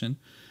confession,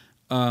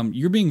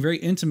 you're being very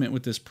intimate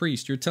with this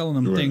priest. You're telling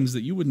them things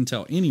that you wouldn't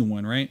tell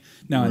anyone, right?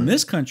 Now, in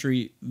this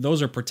country,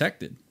 those are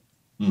protected.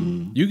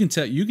 You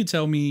could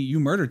tell me you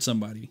murdered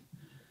somebody,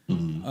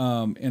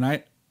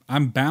 and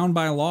I'm bound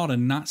by law to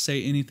not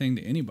say anything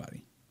to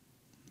anybody,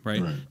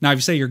 right? Now, if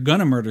you say you're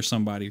gonna murder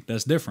somebody,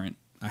 that's different.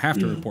 I have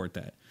to report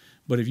that.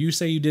 But if you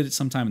say you did it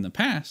sometime in the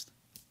past,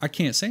 I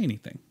can't say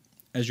anything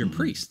as your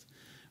priest.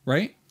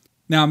 Right?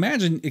 Now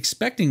imagine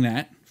expecting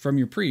that from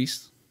your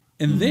priest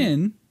and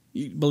then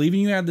believing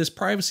you have this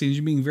privacy and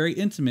you're being very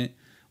intimate,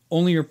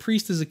 only your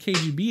priest is a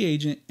KGB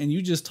agent and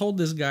you just told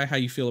this guy how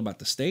you feel about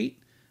the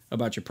state,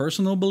 about your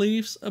personal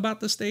beliefs about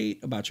the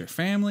state, about your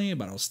family,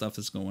 about all the stuff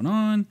that's going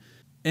on.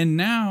 And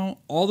now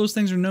all those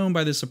things are known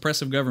by this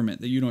oppressive government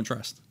that you don't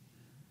trust.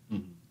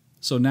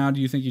 So now do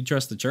you think you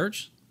trust the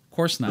church? Of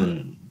course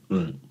not.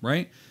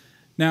 Right?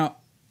 Now,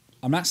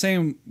 I'm not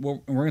saying,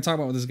 well, we're going to talk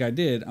about what this guy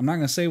did. I'm not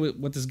going to say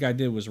what this guy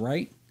did was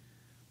right,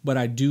 but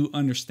I do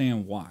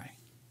understand why.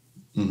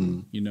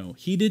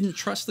 He didn't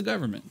trust the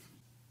government.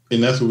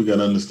 And that's what we got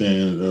to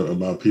understand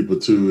about people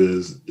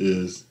too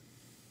is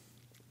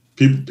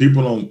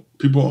people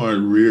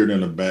aren't reared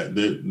in a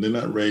they're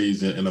not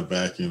raised in a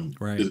vacuum.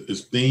 Right.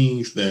 It's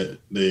things that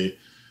they,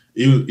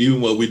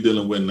 even what we're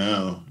dealing with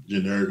now,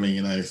 generically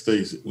in the United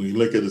States, when you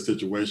look at the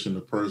situation,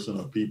 the person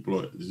or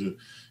people,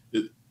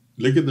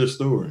 look at their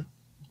story.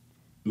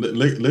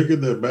 Look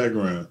at their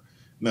background.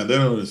 Now that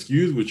don't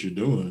excuse what you're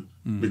doing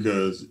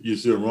because you're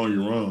still wrong.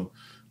 You're wrong,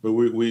 but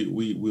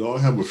we all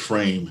have a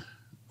frame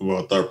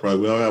our thought process.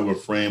 We all have a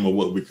frame of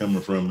what we're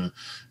coming from,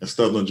 and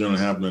stuff don't generally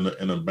happen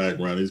in the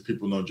background. These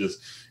people don't just,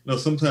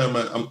 sometimes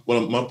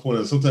my point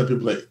is sometimes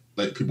people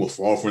like people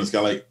fall for this guy,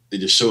 like they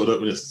just showed up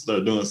and just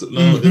start doing stuff.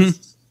 No,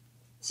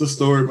 it's a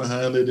story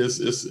behind it. It's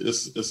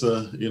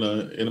a,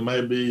 and it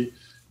might be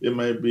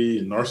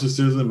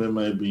narcissism, it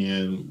might be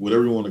in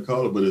whatever you want to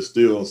call it, but it's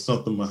still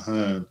something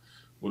behind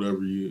what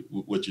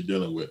you're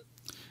dealing with.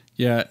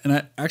 Yeah,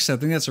 and I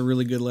think that's a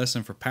really good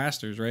lesson for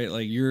pastors, right?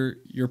 Like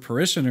your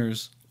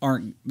parishioners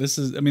aren't. This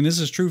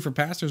is true for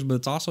pastors, but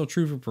it's also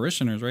true for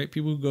parishioners, right?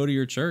 People who go to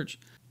your church.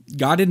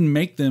 God didn't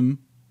make them,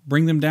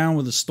 bring them down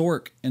with a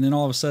stork, and then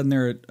all of a sudden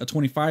they're a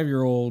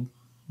 25-year-old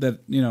that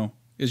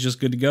is just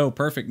good to go,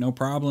 perfect, no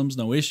problems,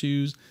 no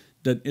issues,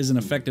 that isn't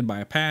affected by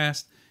a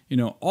past.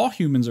 All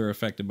humans are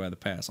affected by the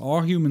past.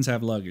 All humans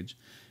have luggage,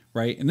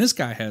 right? And this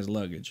guy has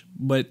luggage,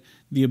 but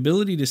the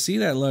ability to see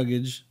that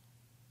luggage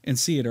and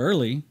see it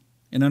early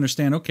and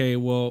understand, okay,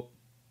 well,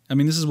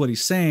 this is what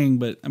he's saying,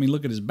 but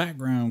look at his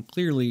background.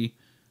 Clearly,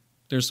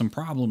 there's some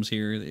problems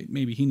here that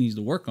maybe he needs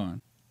to work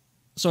on.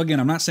 So again,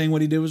 I'm not saying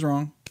what he did was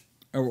wrong,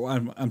 or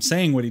I'm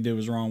saying what he did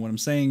was wrong. What I'm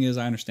saying is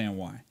I understand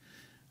why.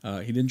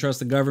 He didn't trust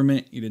the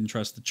government. He didn't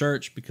trust the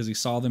church because he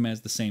saw them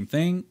as the same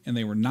thing, and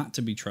they were not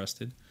to be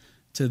trusted.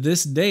 To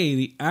this day,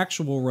 the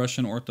actual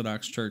Russian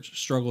Orthodox Church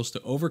struggles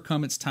to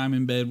overcome its time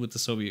in bed with the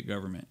Soviet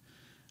government.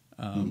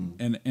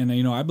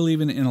 And I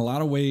believe in a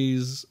lot of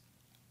ways,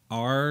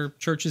 our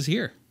churches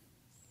here,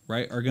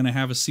 right, are going to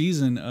have a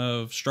season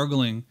of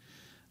struggling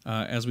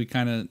as we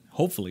kind of,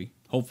 hopefully,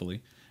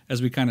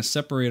 as we kind of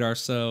separate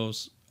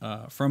ourselves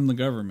from the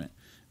government.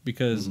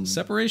 Because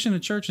separation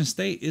of church and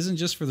state isn't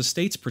just for the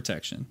state's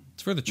protection.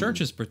 It's for the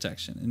church's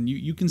protection. And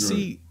you can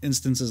see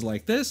instances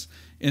like this,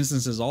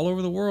 instances all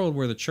over the world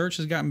where the church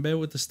has gotten in bed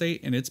with the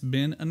state and it's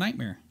been a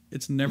nightmare.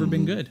 It's never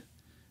been good,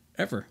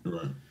 ever.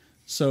 Right.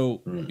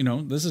 So,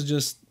 this is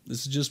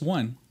just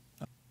one.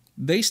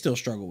 They still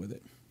struggle with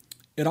it.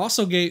 It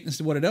also gave,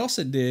 what else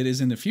it did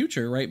is in the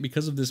future, right,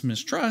 because of this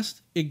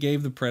mistrust, it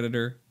gave the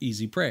predator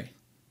easy prey.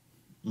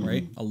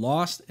 Right? A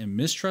lost and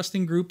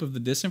mistrusting group of the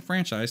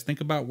disenfranchised. Think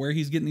about where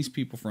he's getting these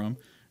people from.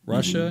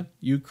 Russia,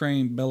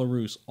 Ukraine,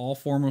 Belarus, all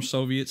former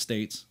Soviet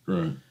states,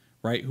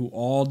 right? Who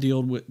all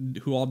dealt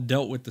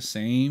with the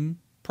same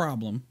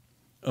problem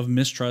of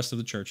mistrust of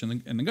the church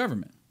and the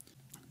government.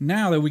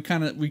 Now that we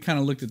kind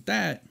of looked at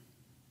that,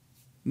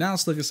 now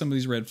let's look at some of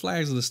these red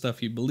flags of the stuff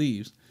he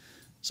believes.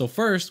 So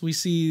first, we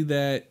see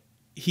that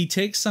he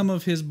takes some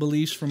of his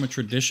beliefs from a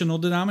traditional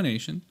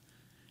denomination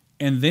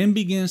and then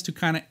begins to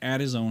kind of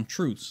add his own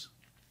truths.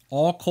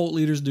 All cult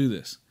leaders do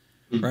this,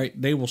 right?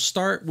 They will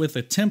start with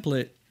a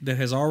template that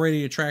has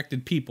already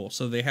attracted people,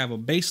 so they have a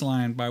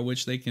baseline by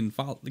which they can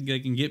follow, they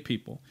can get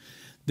people.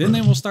 Then they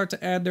will start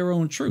to add their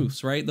own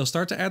truths, right? They'll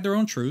start to add their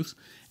own truths,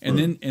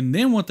 and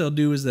then what they'll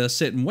do is they'll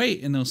sit and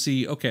wait, and they'll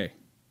see, okay,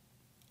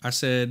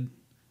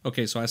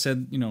 so I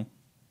said,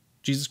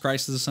 Jesus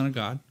Christ is the Son of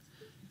God.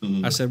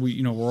 I said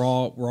we're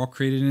all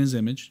created in His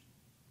image.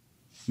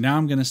 Now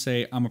I'm going to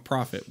say I'm a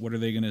prophet. What are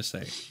they going to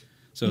say?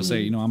 So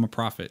say, I'm a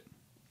prophet.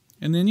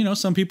 And then,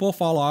 some people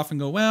fall off and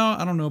go, well,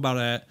 I don't know about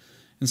that.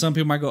 And some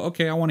people might go,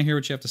 okay, I want to hear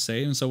what you have to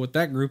say. And so with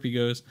that group, he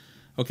goes,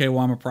 okay,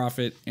 well, I'm a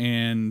prophet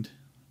and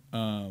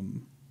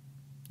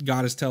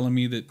God is telling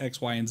me that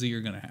X, Y, and Z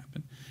are going to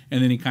happen.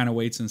 And then he kind of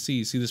waits and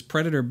sees. See, this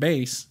predator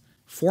base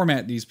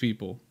format these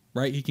people,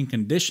 right? He can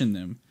condition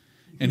them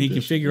and he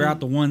can figure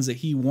out the ones that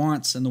he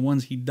wants and the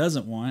ones he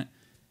doesn't want.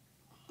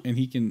 And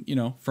he can,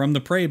 from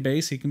the prey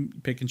base, he can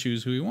pick and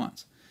choose who he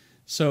wants.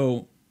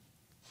 So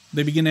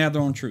they begin to have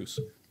their own truths.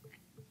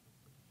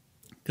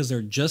 Because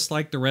they're just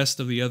like the rest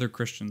of the other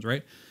Christians,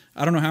 right?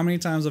 I don't know how many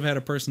times I've had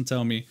a person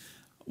tell me,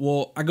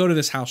 well, I go to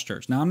this house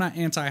church. Now, I'm not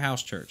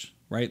anti-house church,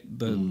 right?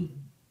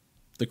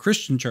 The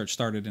Christian church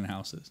started in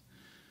houses.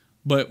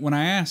 But when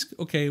I ask,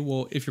 okay,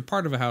 well, if you're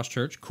part of a house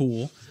church,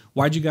 cool.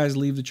 Why'd you guys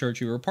leave the church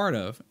you were a part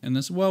of? And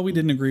they say, well, we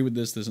didn't agree with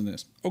this, and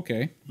this.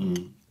 Okay.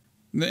 And,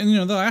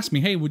 they'll ask me,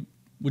 hey,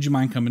 would you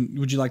mind coming?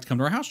 Would you like to come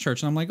to our house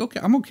church? And I'm like,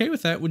 okay, I'm okay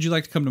with that. Would you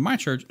like to come to my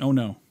church? Oh,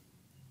 no.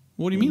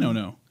 What do you mean, oh,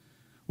 no?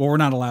 Well, we're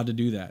not allowed to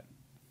do that.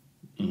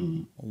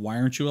 Why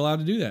aren't you allowed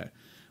to do that?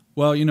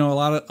 Well, a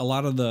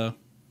lot of the,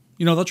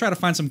 they'll try to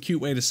find some cute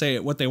way to say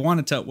it. What they want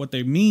to tell, what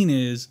they mean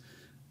is,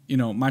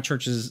 my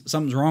church is,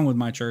 something's wrong with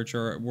my church,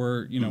 or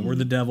we're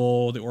the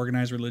devil, the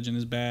organized religion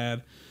is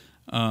bad,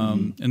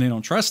 and they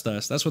don't trust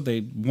us. That's what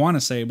they want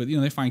to say, but,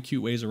 they find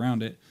cute ways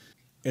around it.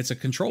 It's a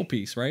control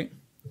piece, right?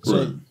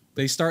 So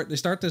they start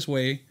this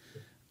way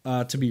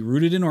to be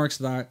rooted in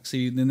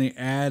orthodoxy. Then they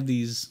add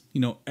these,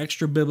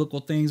 extra biblical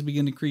things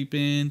begin to creep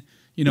in,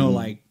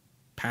 like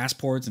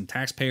passports and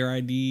taxpayer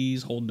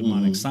IDs, hold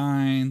demonic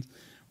signs,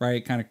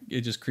 right? Kind of,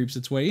 it just creeps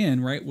its way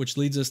in, right? Which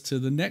leads us to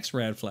the next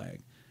red flag,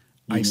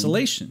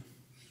 isolation.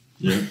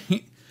 Yeah.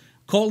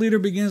 Cult leader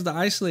begins to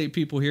isolate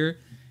people here,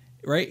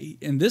 right?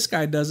 And this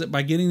guy does it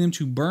by getting them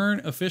to burn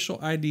official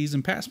IDs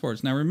and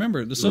passports. Now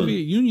remember, the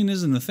Soviet Union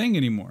isn't a thing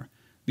anymore.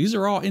 These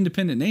are all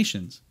independent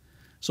nations.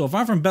 So if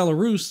I'm from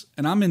Belarus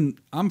and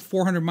I'm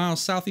 400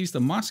 miles southeast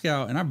of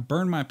Moscow and I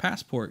burn my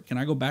passport, can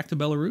I go back to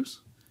Belarus?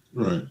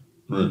 Right.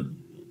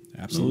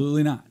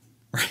 Absolutely not.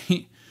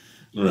 Right.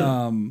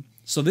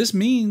 So this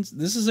means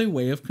this is a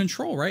way of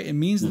control, right? It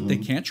means that they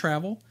can't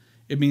travel.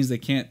 It means they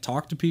can't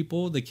talk to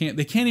people. They can't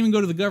even go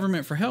to the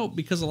government for help,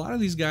 because a lot of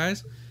these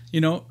guys,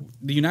 the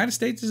United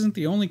States isn't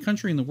the only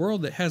country in the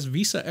world that has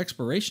visa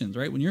expirations,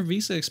 right? When your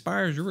visa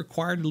expires, you're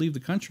required to leave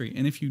the country.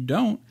 And if you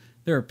don't,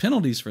 there are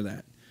penalties for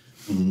that.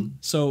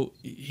 So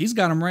he's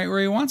got them right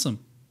where he wants them.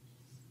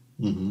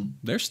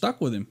 They're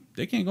stuck with him.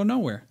 They can't go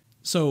nowhere.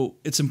 So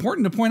it's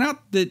important to point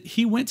out that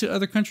he went to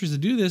other countries to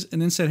do this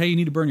and then said, hey, you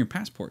need to burn your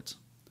passports.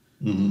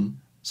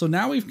 So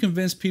now we've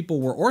convinced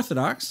people we're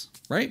Orthodox,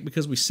 right?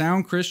 Because we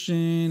sound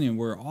Christian and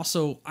we're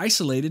also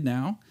isolated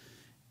now.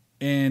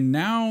 And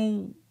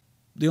now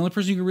the only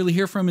person you can really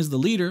hear from is the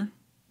leader,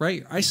 right?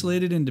 You're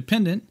isolated and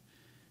dependent.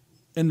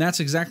 And that's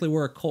exactly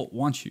where a cult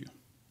wants you.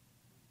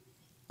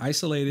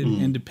 Isolated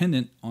and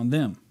dependent on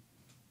them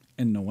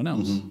and no one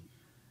else.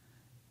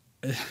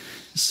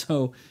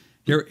 So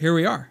here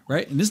we are,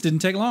 right? And this didn't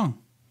take long.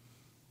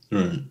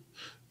 Right.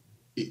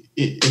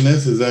 And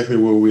that's exactly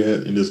where we're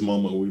at in this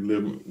moment we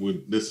live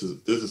with. This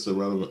is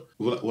irrelevant.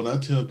 When I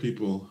tell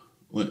people,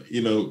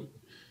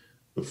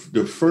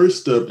 the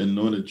first step in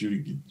knowing that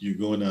you're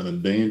going down a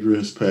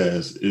dangerous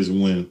path is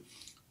when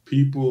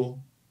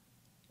people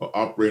are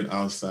operating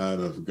outside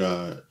of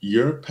God.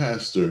 Your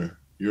pastor,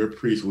 your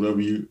priest,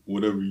 whatever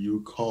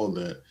you call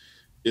that,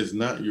 is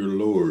not your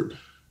Lord.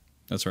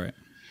 That's right.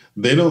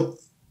 They don't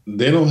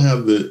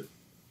have the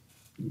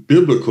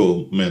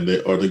biblical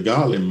mandate or the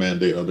godly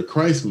mandate or the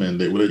Christ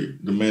mandate, whatever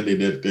the mandate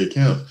that they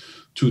count,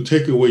 to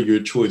take away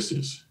your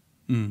choices.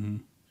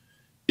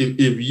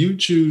 If you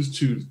choose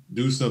to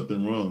do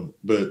something wrong,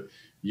 but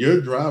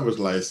your driver's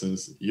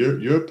license,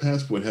 your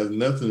passport has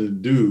nothing to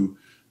do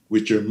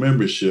with your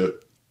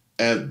membership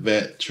at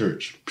that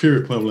church.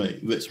 Period. Point blank.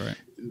 That's right.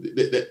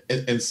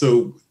 And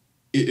so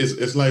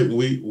it's like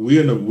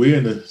we're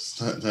in a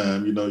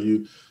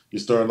time. You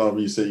start off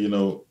and you say,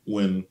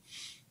 when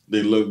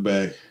they look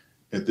back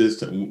at this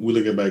time, we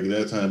look back at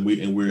that time,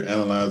 we're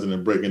analyzing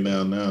and breaking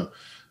down now.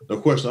 The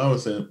question I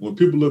was saying, when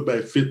people look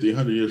back 50,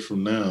 100 years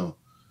from now,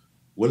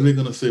 what are they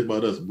going to say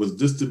about us? Was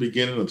this the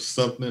beginning of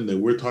something that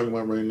we're talking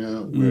about right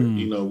now? Where,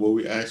 where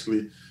we're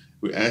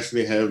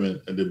actually having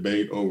a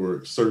debate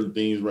over certain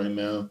things right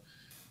now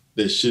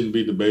that shouldn't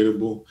be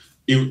debatable.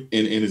 And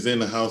it's in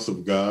the house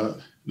of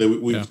God. That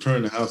we've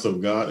turned the house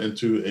of God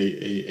into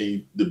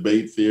a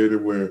debate theater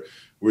where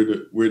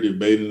we're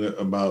debating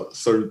about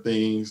certain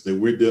things that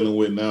we're dealing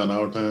with now in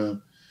our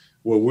time.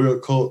 Well, we're a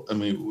cult. I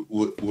mean,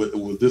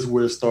 was this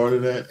where it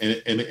started at?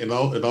 And it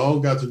all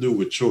got to do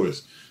with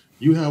choice.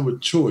 You have a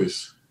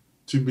choice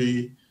to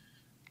be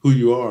who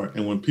you are.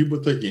 And when people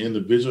take your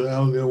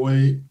individuality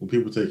away, when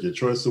people take your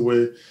choice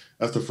away,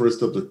 that's the first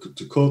step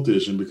to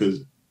cultism,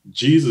 because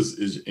Jesus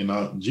is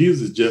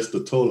just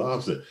the total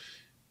opposite.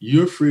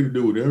 You're free to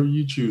do whatever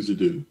you choose to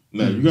do.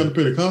 Now, you got to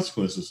pay the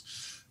consequences,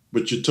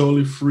 but you're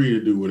totally free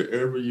to do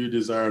whatever you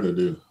desire to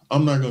do.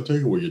 I'm not going to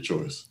take away your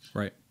choice.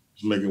 Right.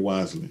 Just make it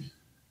wisely.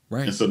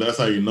 Right. And so that's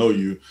how you know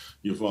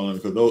you're falling,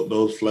 because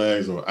those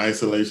flags are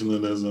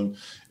isolationism,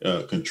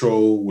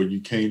 control, where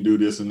you can't do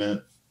this and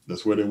that.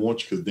 That's where they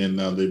want you, because then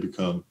now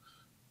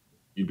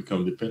you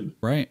become dependent.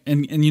 Right.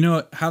 And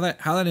how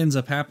that ends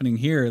up happening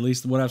here, at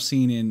least what I've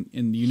seen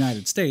in the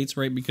United States,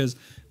 right? Because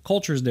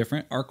culture is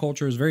different. Our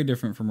culture is very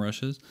different from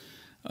Russia's.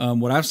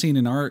 What I've seen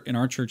in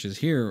our churches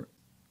here,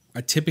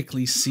 I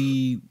typically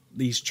see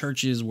these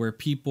churches where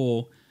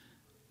people,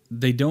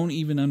 they don't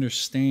even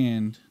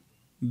understand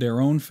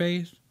their own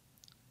faith.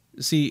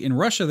 See, in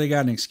Russia, they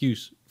got an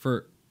excuse.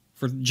 For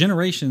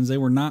generations, they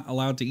were not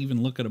allowed to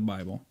even look at a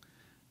Bible.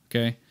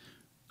 Okay?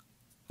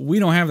 We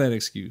don't have that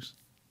excuse.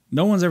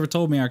 No one's ever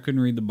told me I couldn't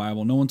read the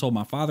Bible. No one told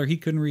my father he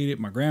couldn't read it,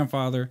 my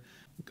grandfather.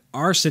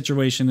 Our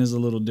situation is a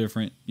little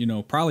different.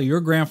 Probably your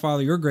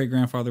grandfather, your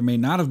great-grandfather may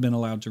not have been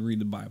allowed to read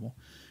the Bible,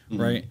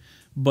 right?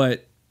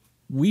 But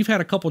we've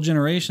had a couple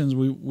generations,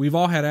 we've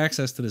all had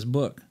access to this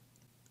book.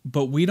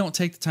 But we don't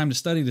take the time to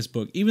study this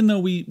book, even though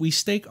we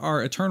stake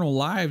our eternal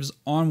lives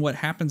on what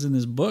happens in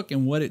this book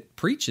and what it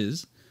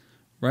preaches,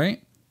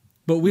 right?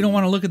 But we don't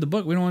want to look at the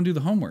book. We don't want to do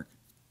the homework,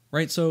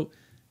 right? So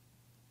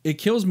it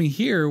kills me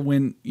here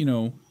when,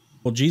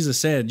 Jesus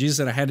said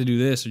I had to do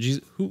this. Or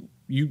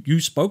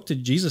Jesus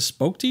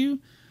spoke to you?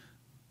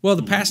 Well,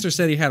 the pastor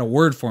said he had a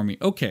word for me.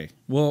 Okay,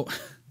 well,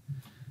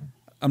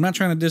 I'm not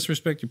trying to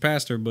disrespect your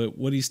pastor, but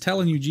what he's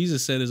telling you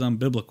Jesus said is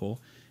unbiblical.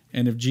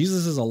 And if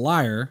Jesus is a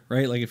liar,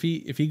 right? Like if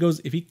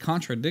he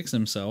contradicts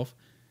himself,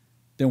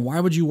 then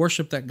why would you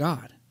worship that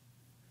God?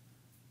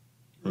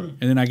 Right.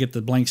 And then I get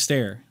the blank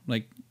stare.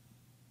 Like,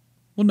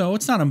 well, no,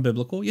 it's not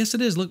unbiblical. Yes, it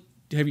is. Look,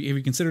 have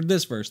you considered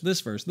this verse, this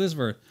verse, this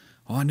verse?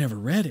 Oh, I never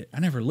read it. I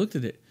never looked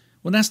at it.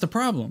 Well, that's the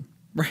problem,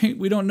 right?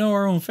 We don't know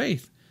our own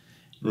faith.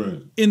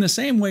 Right. In the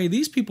same way,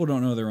 these people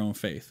don't know their own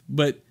faith,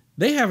 but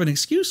they have an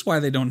excuse why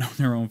they don't know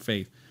their own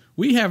faith.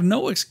 We have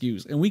no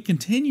excuse, and we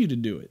continue to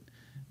do it,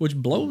 which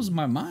blows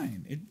my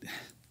mind.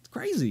 It's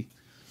crazy.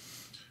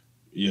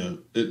 Yeah,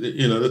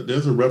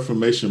 there's a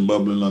reformation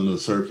bubbling under the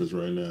surface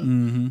right now.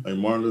 Mm-hmm. Like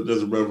Martin,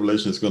 there's a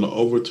revelation that's going to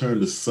overturn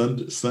the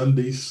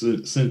Sunday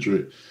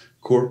centric,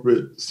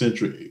 corporate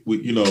centric.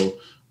 When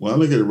I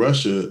look at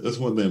Russia, that's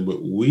one thing, but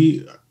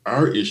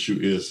our issue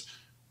is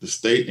the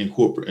state and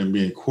corporate and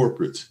being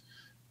corporate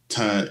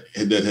time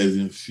that has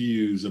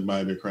infused the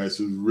body of Christ.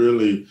 Is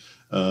really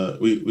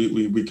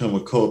we become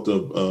a cult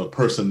of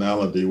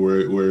personality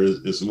where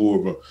it's more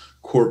of a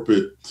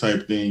corporate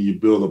type thing. You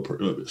build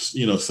a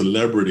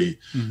celebrity.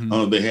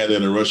 Mm-hmm. They had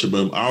that in Russia,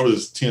 but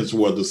ours tends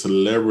toward the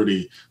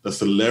celebrity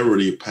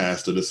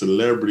pastor, the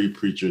celebrity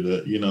preacher,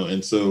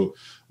 and so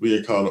we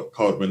get caught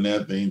up in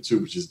that thing too,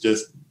 which is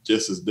just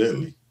as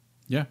deadly.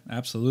 Yeah,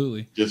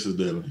 absolutely. Just as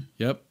deadly.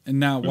 Yep. And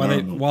now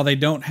while they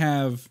don't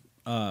have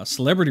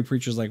celebrity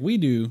preachers like we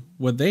do,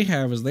 what they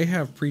have is they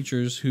have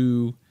preachers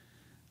who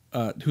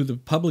the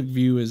public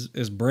view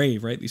is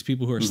brave, right? These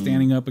people who are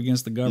standing up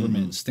against the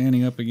government,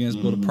 standing up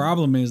against. But the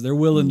problem is they're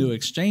willing to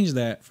exchange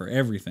that for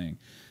everything.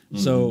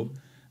 So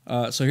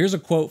here's a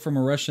quote from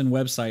a Russian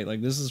website.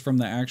 Like, this is from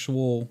the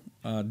actual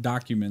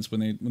documents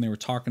when they were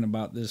talking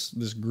about this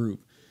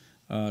group.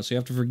 So you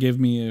have to forgive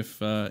me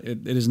if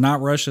it is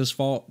not Russia's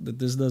fault that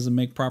this doesn't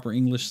make proper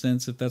English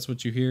sense, if that's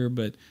what you hear,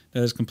 but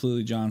that is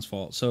completely John's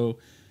fault. So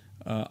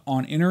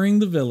on entering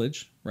the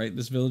village, right,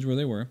 this village where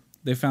they were,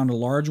 they found a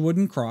large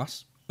wooden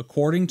cross.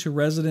 According to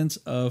residents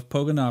of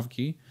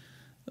Pogonovki,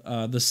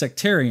 the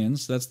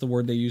sectarians, that's the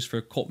word they use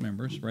for cult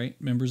members, right,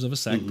 members of a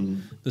sect,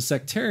 the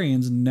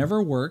sectarians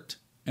never worked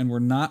and were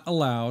not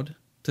allowed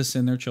to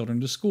send their children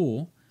to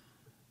school,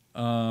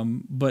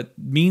 but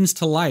means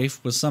to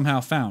life was somehow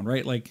found,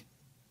 right? Like,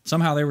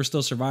 somehow they were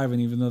still surviving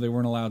even though they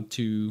weren't allowed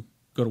to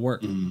go to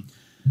work.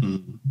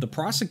 The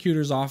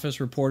prosecutor's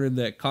office reported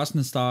that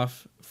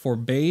Kuznetsov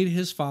forbade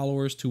his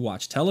followers to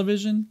watch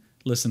television,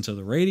 listen to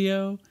the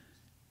radio,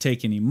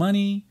 take any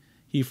money.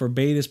 He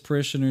forbade his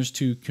parishioners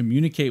to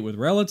communicate with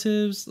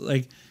relatives.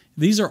 Like,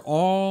 these are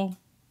all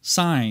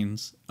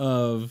signs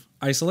of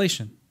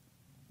isolation,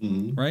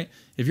 right?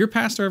 If your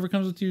pastor ever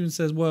comes with you and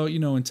says, well,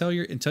 until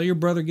your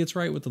brother gets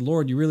right with the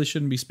Lord, you really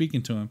shouldn't be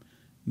speaking to him.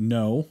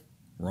 No,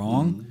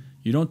 wrong.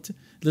 You don't.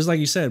 Just like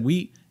you said,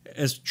 we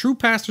as true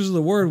pastors of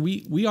the word,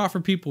 we offer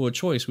people a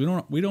choice. We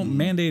don't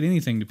mandate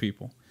anything to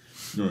people,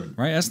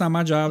 right? That's not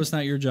my job. It's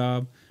not your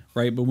job,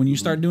 right? But when you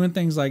start doing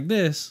things like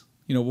this,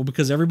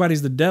 because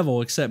everybody's the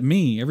devil except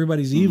me,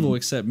 everybody's evil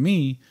except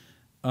me.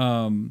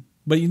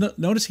 But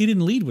notice he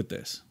didn't lead with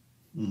this,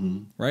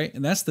 right?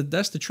 And that's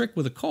the trick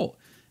with a cult.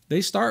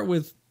 They start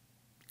with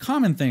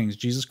common things.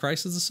 Jesus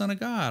Christ is the Son of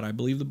God. I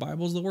believe the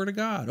Bible is the Word of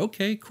God.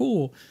 Okay,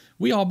 cool.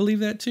 We all believe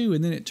that too.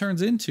 And then it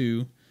turns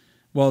into,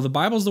 well, the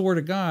Bible's the Word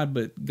of God,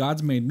 but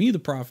God's made me the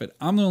prophet.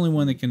 I'm the only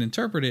one that can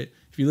interpret it.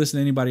 If you listen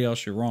to anybody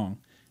else, you're wrong.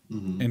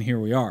 And here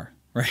we are,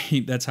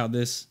 right? That's how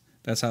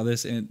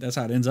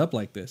it ends up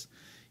like this.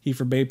 He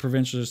forbade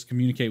provincials to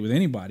communicate with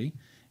anybody.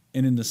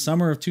 And in the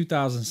summer of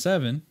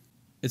 2007,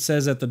 it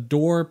says at the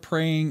door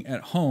praying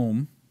at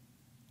home,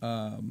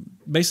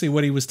 basically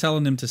what he was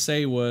telling them to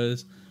say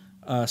was,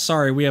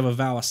 sorry, we have a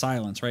vow of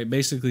silence, right?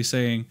 Basically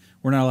saying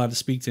we're not allowed to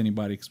speak to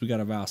anybody because we got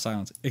a vow of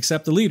silence,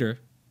 except the leader.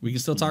 We can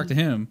still talk to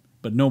him,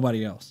 but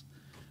nobody else,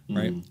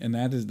 right? And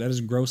that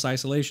is gross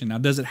isolation. Now,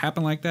 does it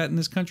happen like that in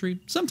this country?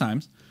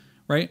 Sometimes,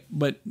 right?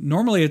 But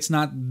normally it's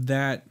not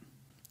that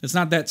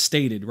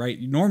stated, right?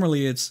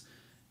 Normally it's,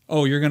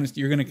 oh, you're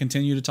gonna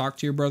continue to talk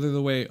to your brother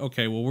the way.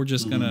 Okay, well, we're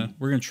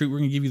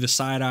gonna give you the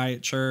side eye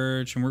at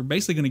church, and we're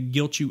basically gonna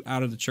guilt you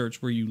out of the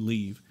church where you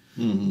leave,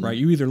 right?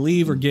 You either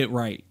leave or get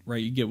right?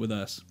 You get with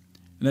us,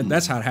 and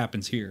that's how it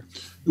happens here.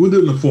 We do it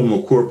in the form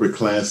of corporate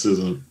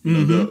classism,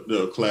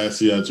 the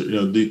classy,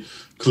 the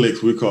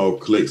cliques we call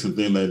cliques and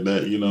things like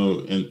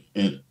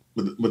that,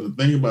 but the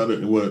thing about it,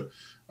 and what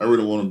I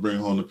really want to bring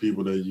home to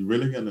people, that you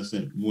really got to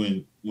understand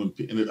when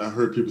and I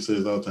heard people say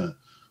this all the time.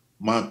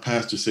 My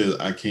pastor says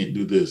I can't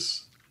do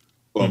this,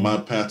 or my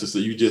pastor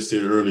said, you just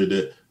said earlier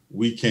that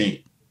we can't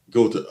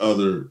go to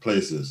other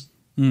places.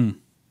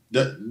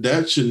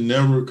 That should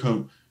never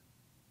come.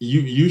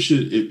 You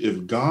should,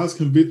 if God's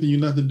convicting you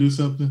not to do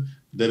something,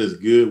 that is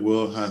good,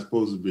 well, how it's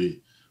supposed to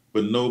be.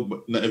 But now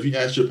if you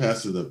ask your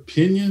pastor's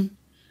opinion,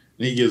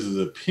 and he gives his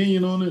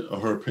opinion on it, or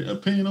her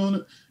opinion on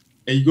it,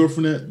 and you go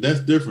from that, that's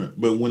different.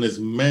 But when it's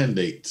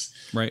mandates,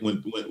 right?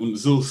 When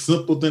it's those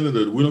simple things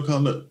that we don't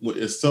call it,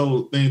 it's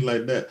subtle things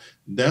like that,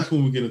 that's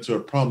when we get into a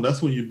problem.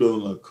 That's when you're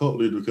building a cult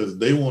leader, because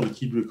they want to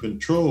keep you in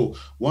control.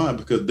 Why?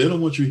 Because they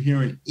don't want you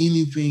hearing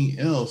anything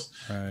else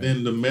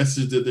than the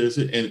message that they're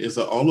saying. And it's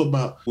all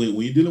about, when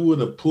you're dealing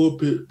with a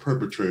pulpit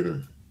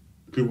perpetrator,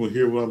 people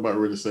hear what I'm about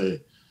ready to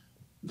say,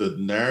 the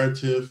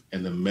narrative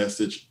and the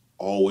message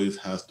always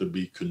has to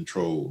be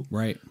controlled.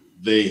 Right.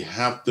 They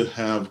have to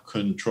have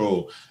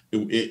control.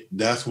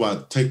 That's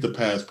why take the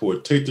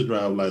passport, take the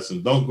driver's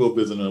license, don't go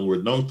visit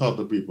anywhere, don't talk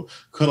to people,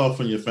 cut off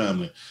from your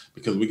family,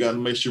 because we got to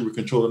make sure we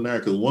control the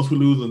narrative. Because once we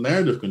lose the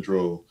narrative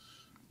control,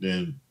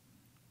 then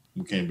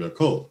we can't be a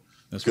cult.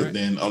 That's right.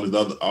 Then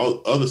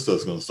all other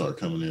stuff's going to start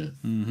coming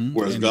in.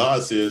 Whereas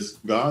God says,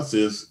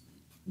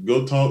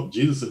 go talk.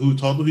 Jesus said,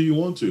 talk to who you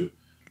want to.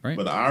 Right.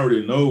 But I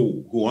already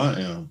know who I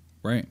am.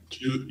 Right.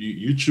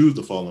 You choose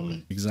to follow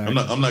me. Exactly.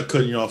 I'm not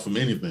cutting you off from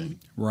anything.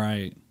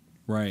 Right.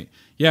 Right.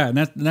 Yeah, and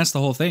that's the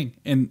whole thing.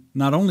 And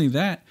not only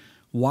that,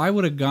 why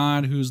would a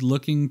God who's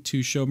looking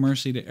to show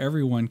mercy to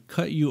everyone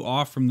cut you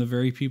off from the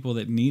very people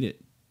that need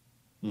it?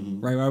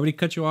 Mm-hmm. Right? Why would he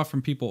cut you off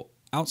from people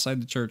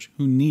outside the church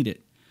who need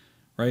it?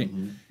 Right?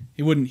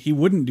 Mm-hmm. He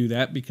wouldn't do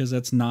that because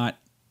that's not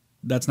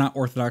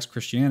Orthodox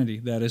Christianity.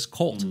 That is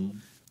cult. Mm-hmm.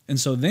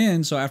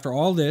 And so after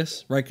all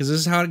this, right? Because this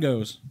is how it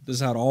goes. This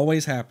is how it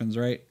always happens,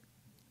 right?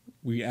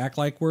 We act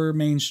like we're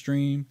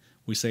mainstream.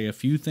 We say a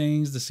few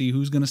things to see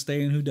who's going to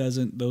stay and who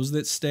doesn't. Those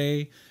that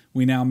stay,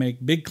 we now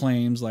make big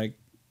claims like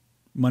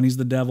money's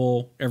the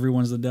devil,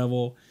 everyone's the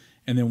devil.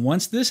 And then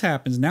once this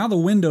happens, now the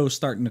window's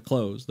starting to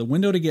close. The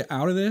window to get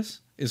out of this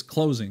is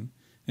closing,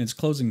 and it's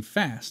closing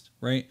fast,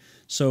 right?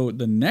 So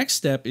the next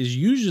step is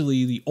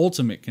usually the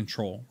ultimate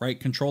control, right?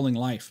 Controlling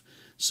life.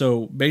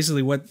 So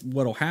basically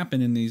what'll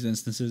happen in these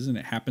instances, and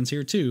it happens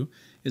here too,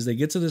 is they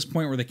get to this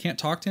point where they can't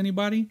talk to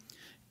anybody.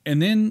 And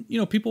then,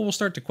 people will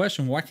start to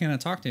question, why can't I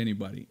talk to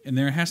anybody? And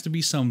there has to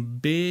be some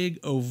big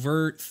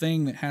overt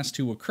thing that has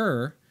to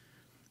occur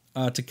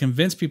to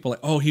convince people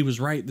like, oh, he was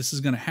right. This is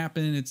going to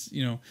happen. It's,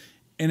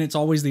 and it's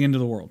always the end of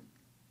the world,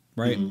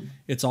 right? Mm-hmm.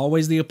 It's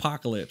always the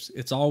apocalypse.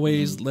 It's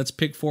always, let's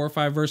pick 4 or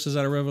 5 verses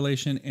out of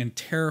Revelation and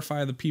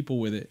terrify the people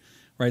with it,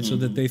 right? So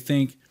that they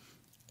think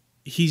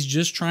he's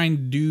just trying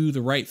to do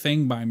the right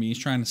thing by me. He's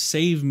trying to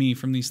save me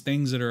from these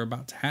things that are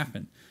about to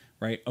happen.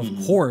 Right.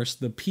 Of course,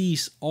 the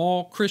peace,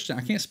 all Christian,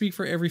 I can't speak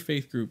for every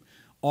faith group,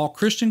 all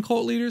Christian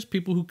cult leaders,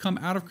 people who come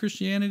out of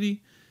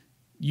Christianity,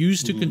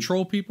 use to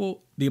control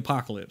people, the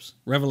apocalypse,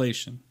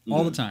 Revelation,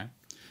 all the time.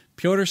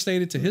 Piotr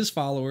stated to his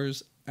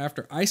followers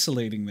after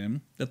isolating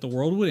them that the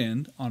world would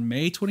end on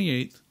May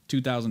 28th,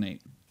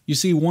 2008. You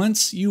see,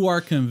 once you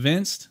are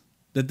convinced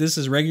that this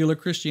is regular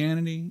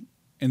Christianity,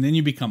 and then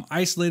you become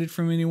isolated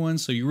from anyone,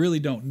 so you really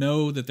don't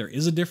know that there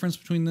is a difference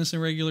between this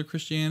and regular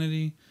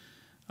Christianity,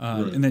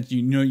 right. And that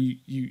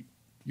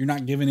you're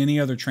not given any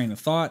other train of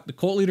thought, the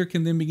cult leader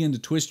can then begin to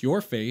twist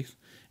your faith,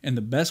 and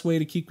the best way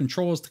to keep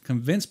control is to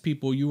convince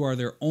people you are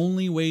their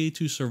only way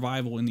to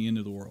survival in the end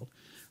of the world.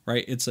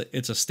 Right? It's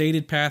a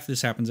stated path.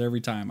 This happens every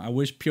time. I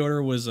wish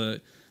Piotr was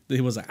an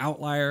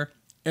outlier.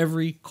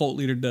 Every cult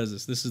leader does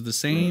this. This is the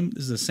same. Right.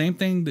 This is the same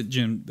thing that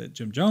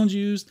Jim Jones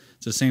used.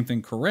 It's the same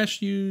thing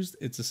Koresh used.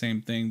 It's the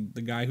same thing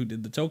the guy who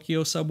did the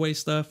Tokyo subway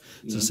stuff.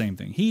 It's the same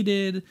thing he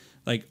did.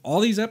 Like all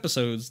these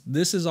episodes,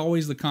 this is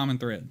always the common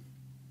thread,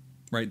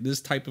 right?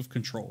 This type of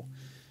control.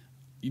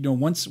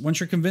 Once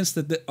you're convinced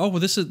that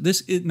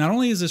this is not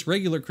only is this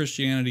regular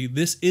Christianity,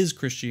 this is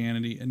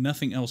Christianity, and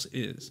nothing else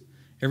is.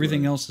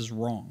 Everything else is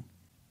wrong.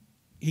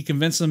 He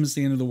convinced them it's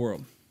the end of the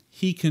world.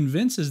 He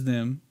convinces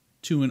them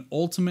to an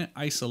ultimate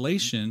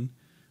isolation,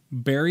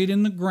 buried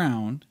in the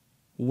ground,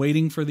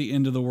 waiting for the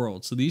end of the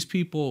world. So these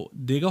people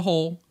dig a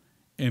hole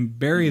and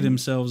bury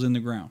themselves in the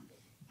ground.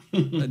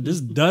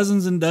 Just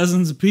dozens and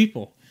dozens of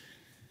people.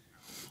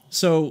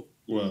 So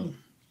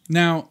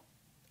now,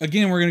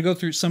 again, we're going to go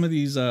through some of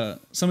these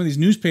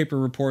newspaper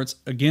reports.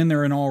 Again,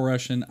 they're in all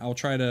Russian. I'll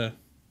try to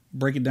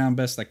break it down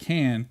best I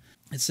can.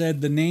 It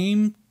said the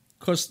name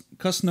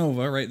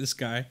Kusnova, right, this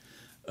guy,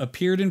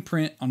 appeared in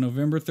print on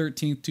November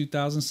 13th,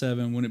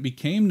 2007, when it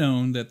became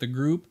known that a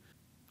group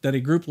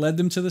led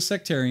them to the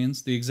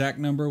sectarians. The exact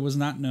number was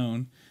not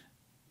known.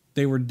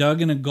 They were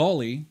dug in a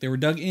gully. They were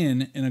dug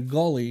in a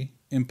gully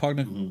in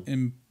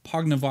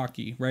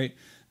Pognavaki, right?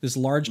 This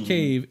large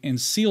cave, and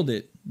sealed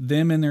it,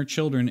 them and their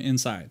children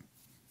inside.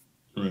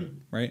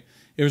 Right?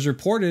 It was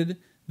reported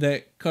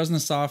that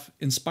Kuznetsov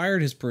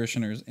inspired his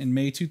parishioners in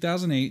May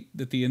 2008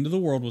 that the end of the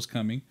world was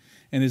coming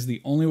and is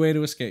the only way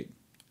to escape.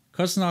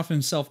 Kuznetsov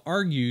himself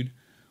argued,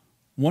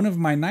 one of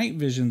my night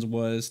visions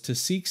was to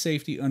seek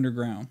safety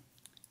underground.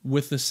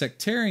 With the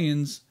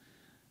sectarians,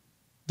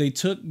 they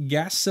took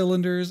gas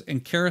cylinders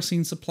and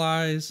kerosene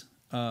supplies.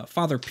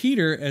 Father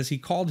Peter, as he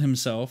called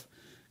himself,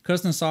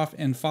 Kuznetsov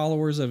and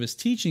followers of his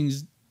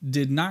teachings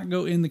did not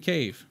go in the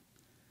cave.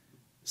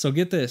 So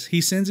get this,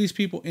 he sends these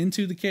people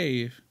into the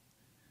cave,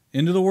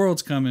 into the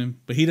world's coming,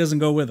 but he doesn't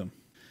go with them.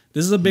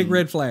 This is a big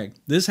red flag.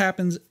 This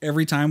happens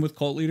every time with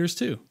cult leaders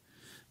too.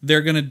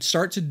 They're going to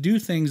start to do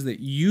things that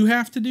you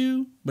have to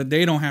do, but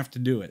they don't have to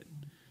do it.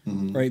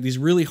 Right? These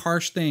really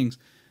harsh things.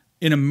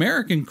 In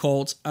American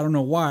cults, I don't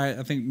know why.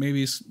 I think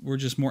maybe we're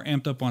just more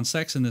amped up on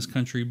sex in this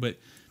country, but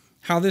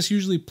how this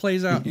usually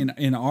plays out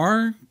in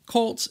our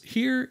cults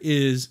here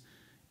is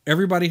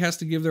everybody has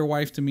to give their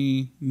wife to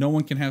me. No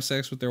one can have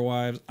sex with their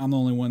wives. I'm the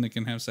only one that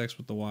can have sex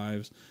with the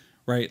wives.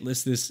 Right?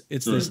 It's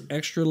this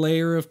extra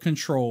layer of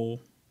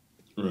control.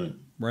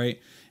 Right?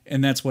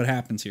 And that's what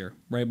happens here,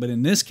 right? But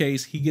in this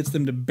case, he gets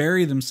them to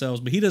bury themselves,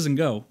 but he doesn't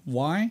go.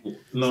 Why?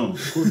 No,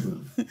 of course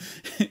not.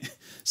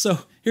 So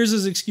here's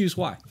his excuse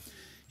why.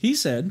 He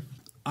said,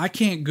 I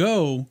can't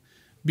go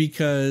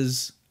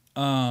because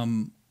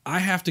I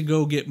have to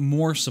go get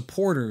more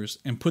supporters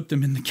and put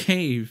them in the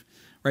cave,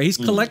 right? He's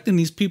collecting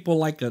these people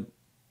like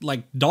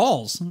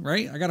dolls,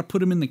 right? I got to put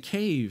them in the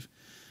cave.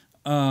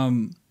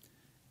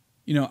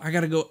 I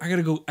gotta go,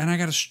 and I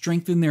gotta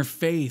strengthen their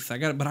faith.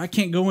 But I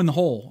can't go in the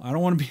hole. I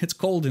don't want to be. It's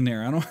cold in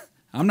there.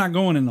 I'm not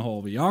going in the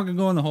hole, but y'all can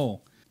go in the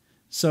hole.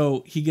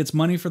 So he gets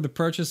money for the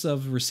purchase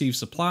of received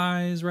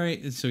supplies, right?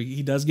 And so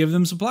he does give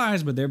them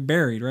supplies, but they're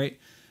buried, right?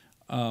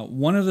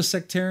 One of the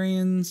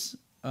sectarians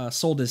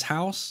sold his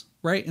house,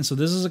 right? And so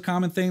this is a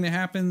common thing that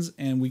happens,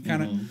 and we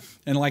kind of,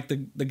 and like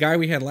the guy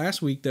we had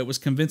last week that was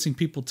convincing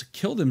people to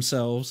kill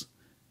themselves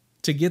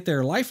to get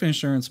their life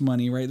insurance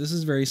money, right? This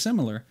is very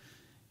similar.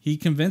 He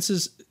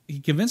convinces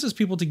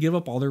people to give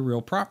up all their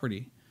real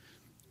property,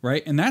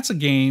 right? And that's a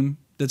game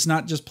that's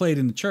not just played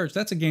in the church.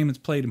 That's a game that's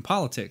played in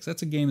politics.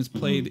 That's a game that's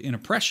played in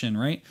oppression,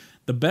 right?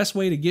 The best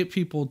way to get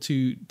people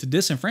to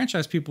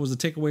disenfranchise people is to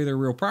take away their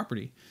real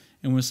property.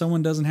 And when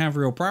someone doesn't have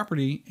real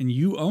property and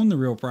you own the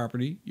real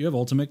property, you have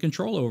ultimate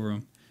control over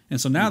them. And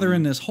so now they're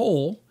in this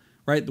hole,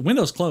 right? The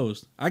window's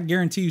closed. I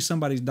guarantee you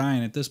somebody's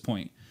dying at this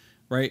point,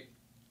 right?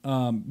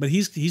 But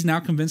he's now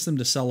convinced them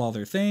to sell all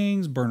their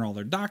things, burn all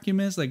their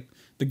documents. Like,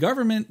 the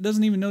government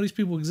doesn't even know these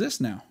people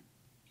exist now.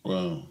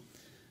 Wow.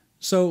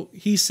 So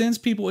he sends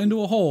people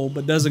into a hole,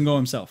 but doesn't go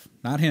himself.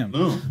 Not him.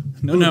 No.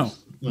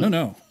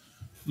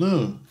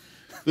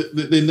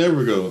 They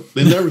never go.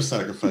 They never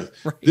sacrifice.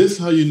 Right. This is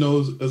how you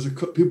know, as a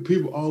cult.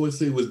 People always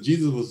say, "Was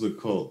Jesus was a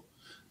cult?"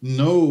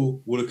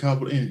 No, with a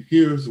capital N.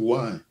 Here's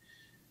why: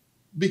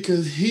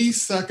 because he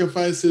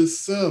sacrificed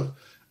himself.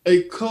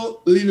 A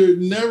cult leader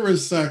never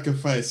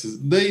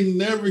sacrifices. They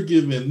never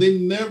give in. They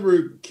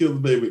never kill the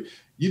baby.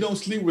 You don't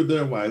sleep with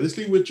their wife. They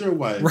sleep with your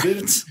wife.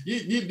 Right.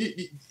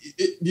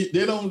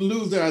 They don't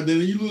lose their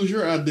identity. You lose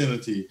your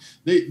identity.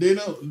 They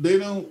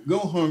don't go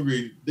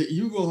hungry.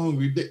 You go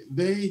hungry.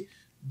 They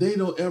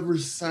don't ever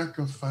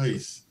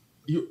sacrifice.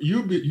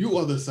 You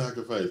are the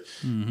sacrifice.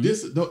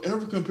 This don't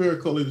ever compare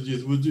a cult leader to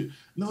Jesus. Would you?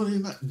 No, they're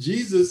not.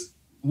 Jesus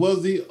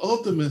was the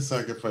ultimate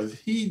sacrifice.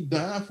 He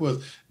died for us.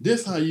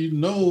 This how you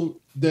know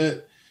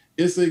that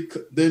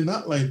they're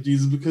not like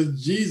Jesus,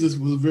 because Jesus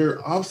was very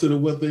opposite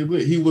of what they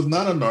believe. He was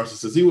not a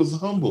narcissist. He was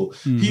humble.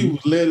 He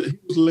was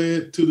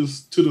led to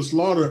the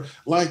slaughter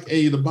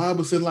the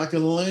Bible said, like a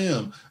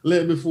lamb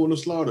led before the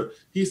slaughter.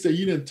 He said,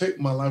 "You didn't take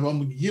my life.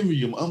 I'm giving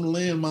you. I'm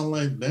laying my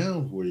life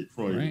down for you."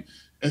 Right.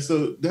 And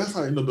so that's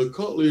how you know the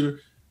cult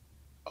leader.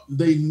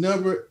 They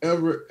never,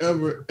 ever,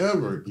 ever,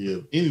 ever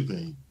give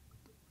anything.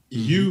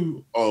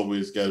 You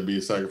always got to be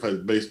a sacrifice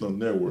based on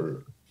their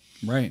word.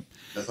 Right.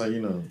 That's how you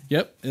know.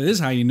 Yep, it is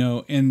how you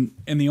know. And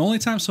the only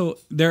time, so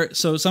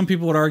some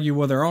people would argue,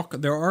 well,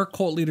 there are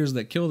cult leaders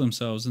that kill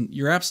themselves, and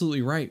you're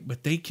absolutely right.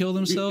 But they kill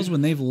themselves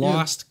when they've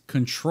lost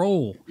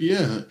control.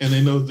 Yeah, and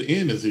they know the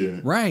end is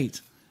here.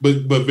 Right.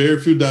 But very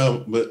few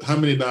die. But how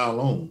many die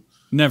alone?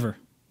 Never.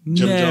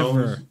 Jim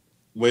Never. Jones,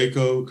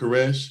 Waco,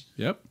 Koresh.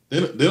 Yep.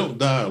 They don't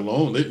die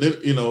alone. They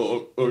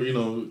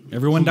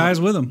everyone dies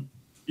with them.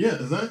 Yeah,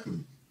 exactly.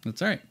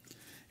 That's right.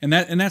 And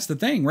that's the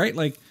thing, right?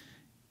 Like,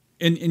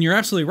 and you're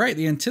absolutely right.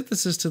 The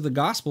antithesis to the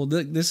gospel,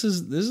 this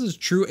is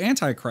true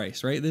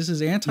Antichrist, right? This is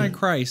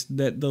Antichrist,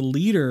 that the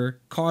leader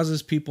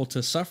causes people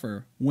to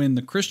suffer, when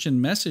the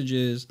Christian message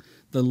is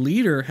the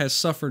leader has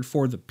suffered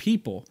for the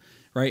people,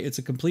 right? It's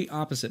a complete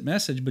opposite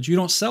message, but you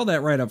don't sell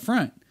that right up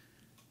front.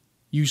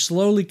 You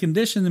slowly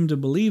condition them to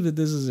believe that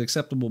this is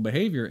acceptable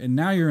behavior, and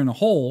now you're in a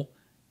hole,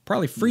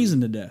 probably freezing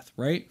to death,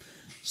 right?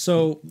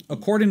 So,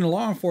 according to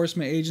law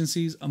enforcement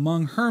agencies,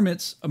 among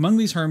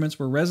these hermits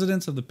were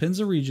residents of the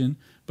Penza region,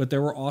 but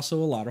there were also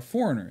a lot of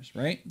foreigners,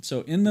 right?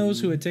 So, in those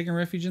who had taken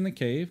refuge in the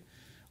cave,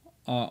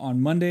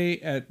 on Monday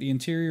at the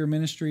Interior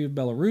Ministry of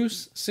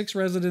Belarus, 6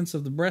 residents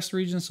of the Brest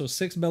region, so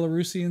 6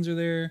 Belarusians are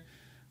there,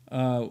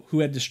 who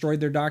had destroyed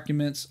their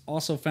documents.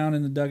 Also found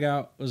in the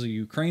dugout was a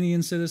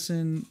Ukrainian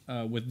citizen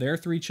with their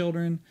 3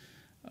 children.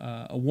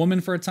 A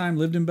woman for a time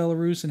lived in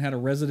Belarus and had a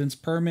residence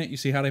permit. You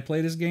see how they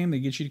play this game? They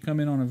get you to come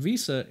in on a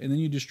visa, and then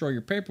you destroy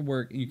your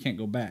paperwork and you can't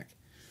go back.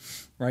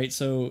 Right?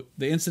 So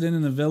the incident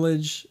in the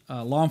village,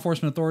 law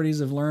enforcement authorities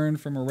have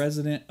learned from a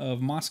resident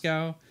of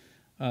Moscow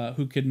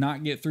who could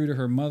not get through to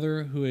her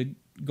mother, who had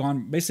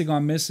gone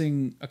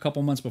missing a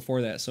couple months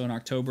before that, so in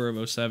October of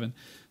 2007.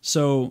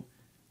 So,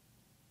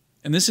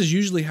 and this is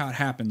usually how it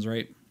happens,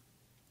 right?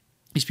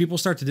 These people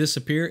start to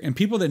disappear, and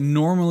people that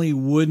normally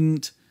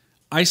wouldn't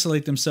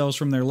isolate themselves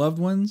from their loved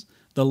ones,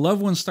 the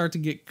loved ones start to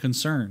get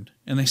concerned,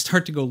 and they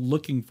start to go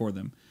looking for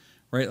them,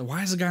 right?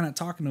 Why is the guy not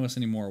talking to us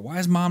anymore? Why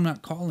is mom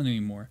not calling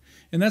anymore?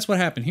 And that's what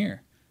happened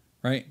here,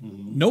 right?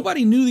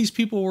 Nobody knew these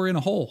people were in a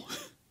hole.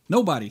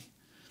 Nobody.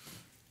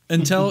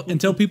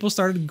 Until people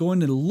started going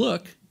to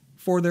look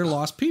for their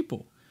lost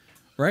people,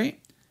 right?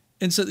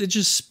 And so it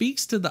just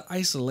speaks to the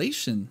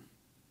isolation,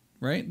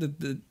 right,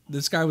 that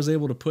this guy was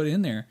able to put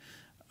in there.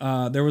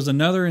 There was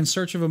another in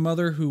search of a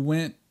mother who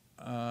went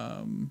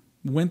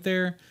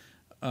there.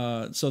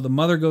 So the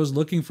mother goes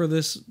looking for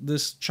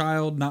this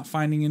child, not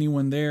finding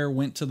anyone there,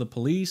 went to the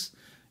police.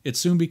 It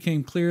soon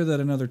became clear that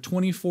another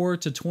 24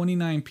 to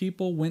 29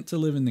 people went to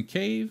live in the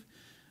cave.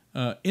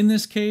 In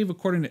this cave,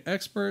 according to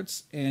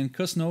experts and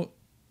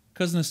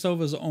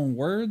Kuznetsova's own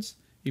words,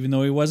 even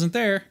though he wasn't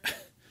there,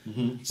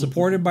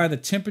 supported by the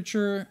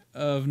temperature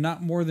of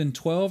not more than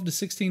 12 to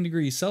 16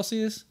 degrees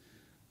Celsius.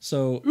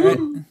 So,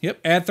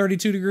 add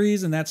 32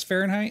 degrees, and that's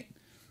Fahrenheit,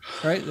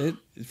 right?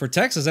 For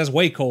Texas, that's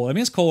way cold. I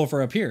mean, it's cold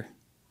for up here.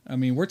 I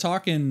mean, we're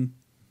talking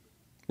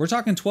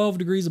 12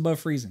 degrees above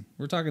freezing.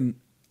 We're talking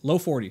low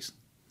 40s.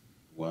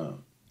 Wow.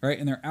 Right?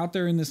 And they're out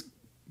there in this,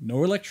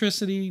 no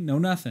electricity, no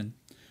nothing.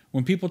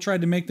 When people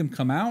tried to make them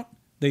come out,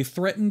 they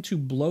threatened to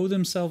blow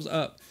themselves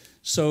up.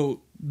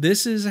 So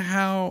this is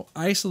how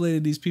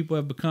isolated these people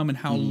have become and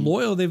how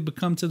loyal they've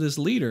become to this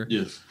leader.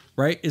 Yes.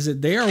 Right? Is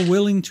that they are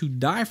willing to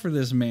die for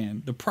this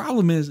man. The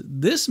problem is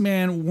this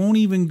man won't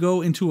even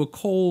go into a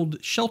cold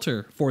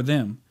shelter for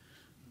them.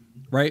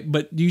 Right?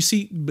 But do you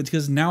see,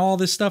 because now all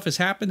this stuff has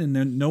happened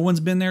and no one's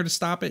been there to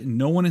stop it and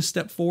no one has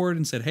stepped forward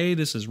and said, hey,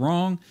 this is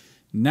wrong.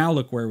 Now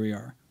look where we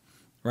are.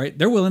 Right?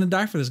 They're willing to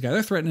die for this guy.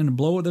 They're threatening to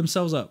blow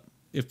themselves up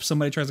if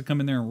somebody tries to come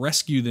in there and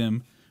rescue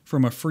them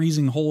from a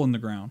freezing hole in the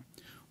ground.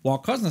 While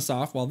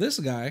this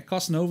guy,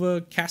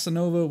 Casanova,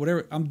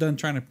 whatever, I'm done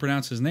trying to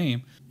pronounce his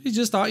name. He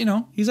just thought,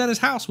 he's at his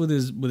house with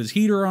his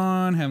heater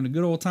on, having a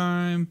good old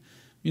time,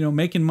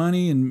 making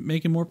money and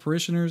making more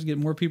parishioners,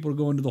 getting more people to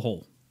go into the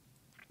hole.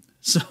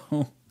 So,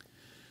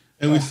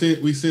 and we see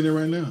it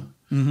right now.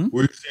 Mm-hmm.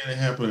 We're seeing it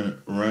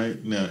happening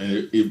right now.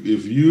 And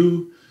if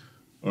you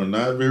are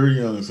not very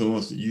young, so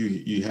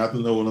you have to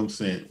know what I'm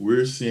saying.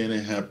 We're seeing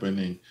it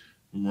happening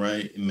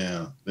right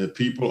now. That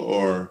people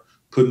are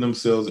putting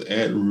themselves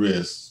at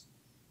risk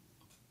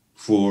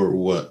for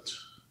what?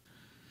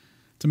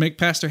 To make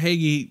Pastor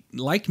Hagee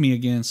like me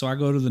again, so I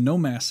go to the no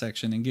mask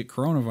section and get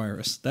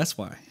coronavirus. That's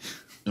why.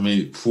 I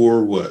mean,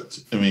 for what?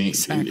 I mean,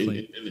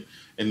 exactly.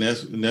 And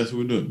that's what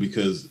we're doing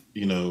because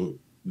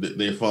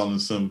they're following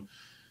some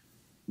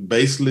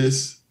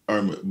baseless,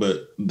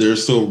 but they're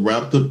so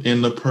wrapped up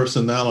in the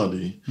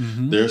personality.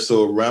 Mm-hmm. They're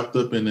so wrapped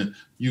up in it.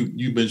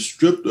 You've been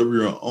stripped of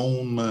your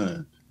own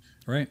mind.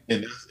 Right.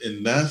 And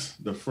that's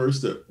the first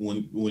step.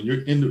 When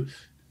you're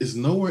it's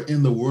nowhere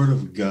in the Word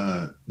of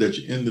God that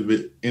your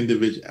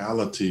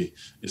individuality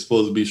is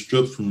supposed to be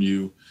stripped from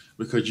you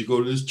because you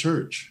go to this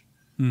church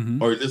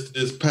or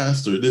this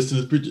pastor, this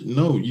preacher.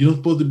 No, you're not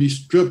supposed to be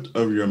stripped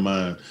of your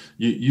mind.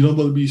 You're not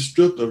supposed to be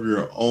stripped of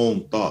your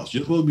own thoughts.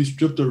 You're supposed to be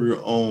stripped of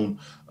your own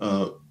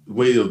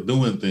way of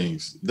doing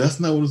things. That's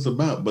not what it's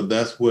about. But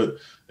that's what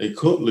a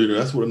cult leader,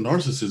 that's what a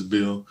narcissist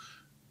build.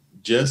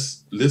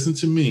 Just listen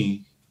to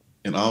me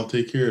and I'll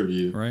take care of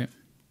you. Right.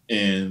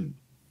 And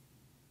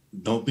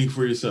don't think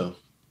for yourself.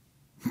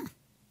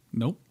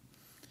 Nope.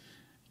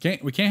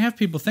 We can't have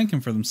people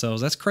thinking for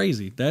themselves. That's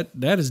crazy. That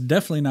is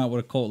definitely not what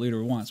a cult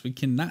leader wants. We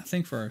cannot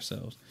think for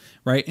ourselves.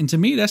 Right? And to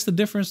me, that's the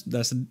difference.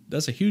 That's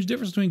a huge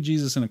difference between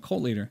Jesus and a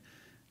cult leader.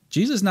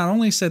 Jesus not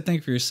only said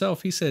think for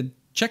yourself, he said,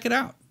 check it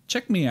out.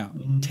 Check me out.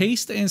 Mm-hmm.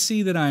 Taste and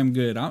see that I am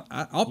good.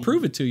 I'll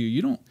prove it to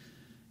you.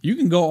 You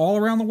can go all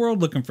around the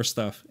world looking for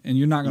stuff, and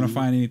you're not going to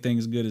find anything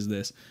as good as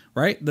this,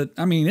 right?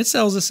 It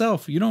sells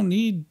itself. You don't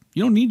need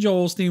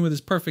Joel Osteen with his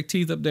perfect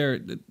teeth up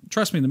there.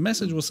 Trust me, the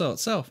message will sell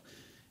itself.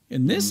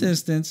 In this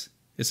instance,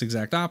 it's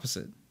exact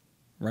opposite,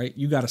 right?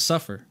 You got to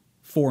suffer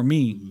for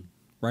me,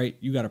 right?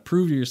 You got to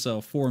prove to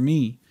yourself for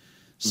me.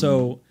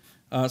 So,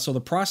 so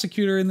the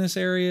prosecutor in this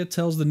area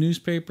tells the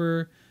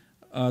newspaper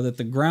that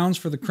the grounds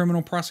for the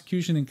criminal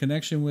prosecution in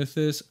connection with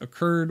this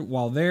occurred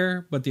while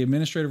there, but the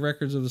administrative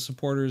records of the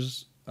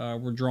supporters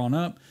were drawn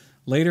up.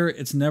 Later,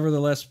 it's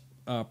nevertheless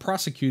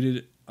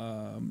prosecuted,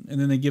 and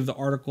then they give the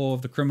article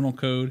of the criminal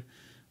code,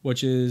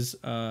 which is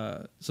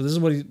so this is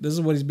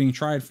what he's being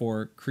tried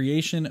for: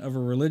 creation of a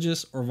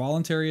religious or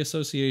voluntary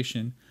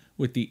association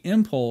with the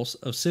impulse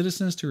of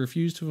citizens to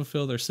refuse to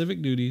fulfill their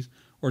civic duties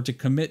or to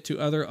commit to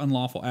other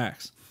unlawful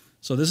acts.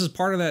 So this is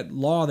part of that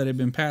law that had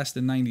been passed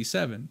in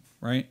 97,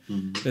 right?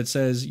 Mm-hmm. That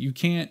says you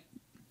can't,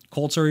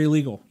 cults are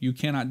illegal. You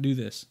cannot do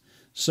this.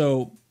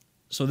 So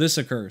this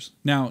occurs.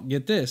 Now,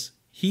 get this.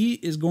 He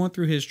is going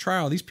through his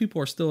trial. These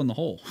people are still in the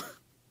hole.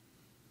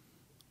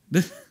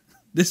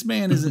 This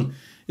man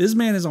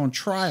is on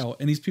trial,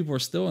 and these people are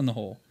still in the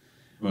hole.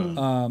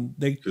 Wow.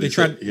 They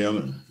try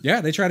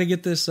to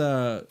get this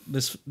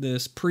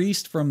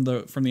priest from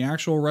the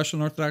actual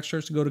Russian Orthodox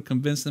Church to go to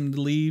convince them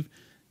to leave.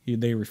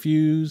 They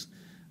refuse.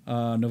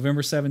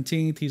 November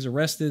 17th, he's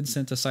arrested,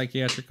 sent to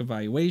psychiatric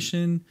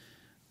evaluation.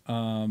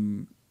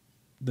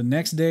 The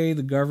next day,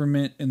 the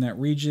government in that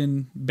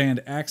region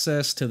banned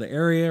access to the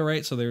area,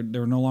 right? So they're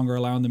no longer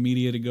allowing the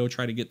media to go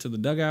try to get to the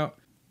dugout.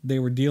 They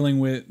were dealing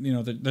with,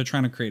 they're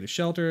trying to create a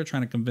shelter,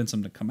 trying to convince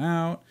them to come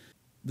out.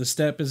 The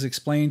step is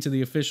explained to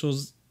the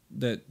officials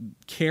that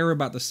care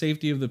about the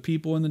safety of the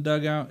people in the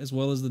dugout, as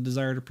well as the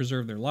desire to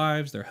preserve their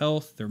lives, their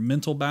health, their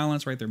mental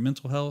balance, right? Their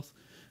mental health,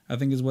 I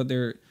think is what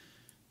they're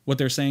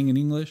saying in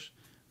English.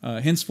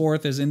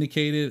 Henceforth, as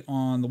indicated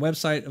on the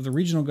website of the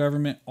regional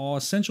government, all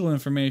essential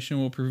information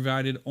will be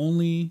provided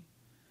only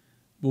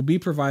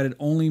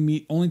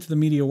to the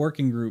media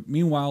working group.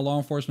 Meanwhile, law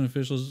enforcement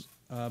officials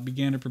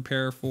began to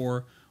prepare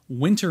for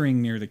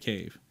wintering near the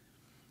cave.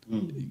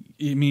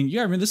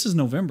 This is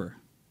November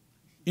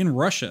in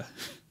Russia,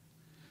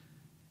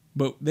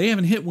 but they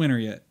haven't hit winter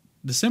yet.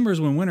 December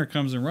is when winter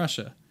comes in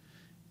Russia.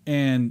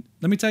 And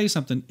let me tell you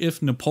something.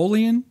 If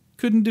Napoleon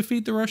couldn't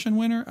defeat the Russian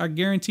winter, I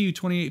guarantee you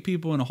 28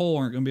 people in a hole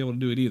aren't going to be able to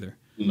do it either.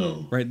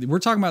 No. Right? We're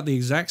talking about the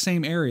exact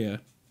same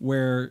area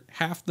where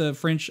half the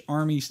French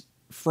army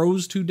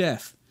froze to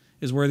death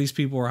is where these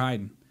people are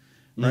hiding.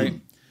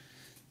 Right?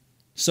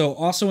 So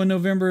also in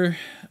November,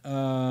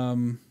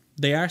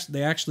 they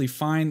actually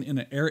find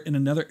in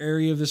another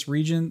area of this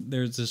region,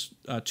 there's this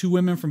 2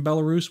 women from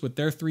Belarus with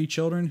their 3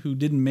 children who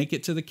didn't make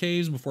it to the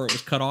caves before it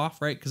was cut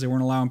off, right? Because they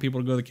weren't allowing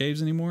people to go to the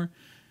caves anymore.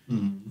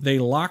 They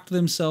locked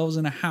themselves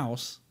in a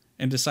house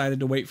and decided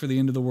to wait for the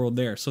end of the world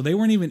there. So they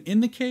weren't even in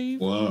the cave.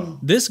 Wow.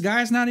 This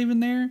guy's not even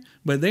there,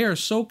 but they are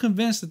so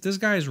convinced that this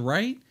guy is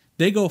right.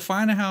 They go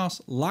find a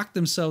house, lock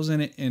themselves in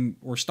it, and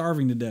were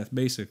starving to death,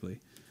 basically.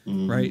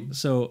 Right?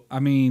 So, I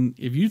mean,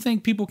 if you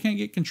think people can't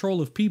get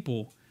control of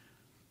people,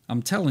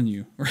 I'm telling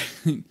you,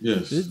 right?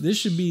 Yes. This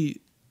should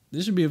be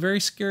a very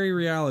scary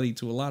reality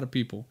to a lot of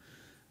people.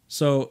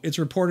 So it's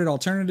reported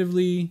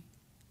alternatively.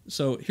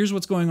 So here's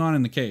what's going on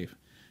in the cave.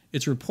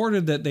 It's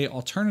reported that they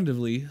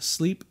alternatively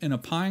sleep in a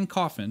pine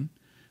coffin,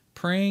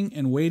 praying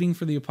and waiting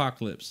for the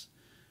apocalypse.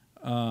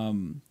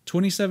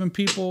 27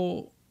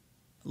 people.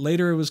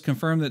 Later, it was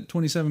confirmed that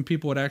 27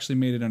 people had actually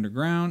made it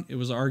underground. It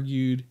was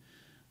argued.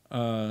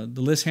 The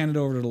list handed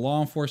over to the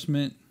law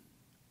enforcement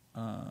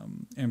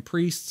and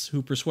priests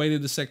who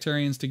persuaded the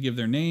sectarians to give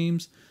their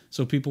names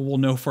so people will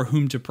know for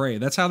whom to pray.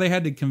 That's how they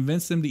had to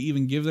convince them to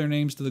even give their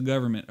names to the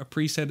government. A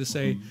priest had to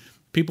say,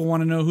 people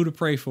want to know who to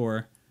pray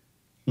for.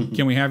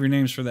 Can we have your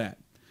names for that?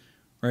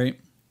 Right?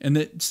 And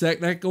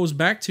that goes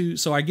back to,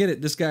 so I get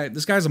it. This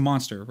guy's a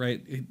monster,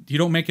 right? You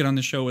don't make it on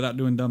the show without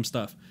doing dumb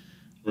stuff.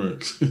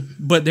 Right.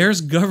 But there's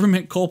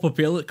government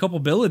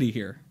culpability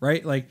here,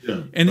 right? Like,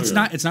 yeah. And it's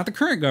not the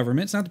current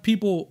government. It's not the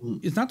people.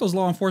 It's not those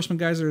law enforcement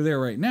guys that are there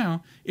right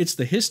now. It's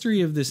the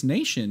history of this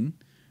nation,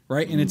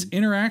 right? And its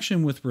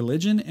interaction with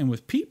religion and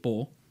with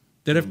people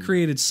that have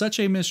created such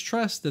a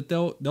mistrust that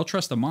they'll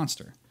trust a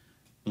monster,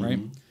 right?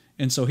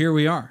 And so here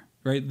we are,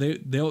 right?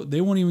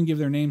 They won't even give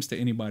their names to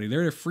anybody.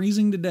 They're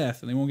freezing to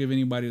death, and they won't give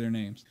anybody their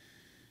names.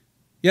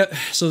 Yep,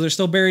 so they're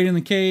still buried in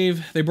the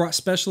cave. They brought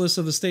specialists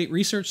of the State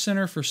Research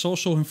Center for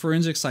Social and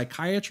Forensic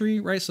Psychiatry,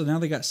 right? So now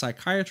they got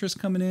psychiatrists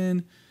coming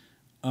in.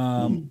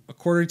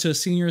 According to a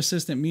senior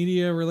assistant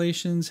media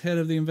relations, head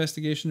of the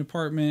investigation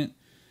department,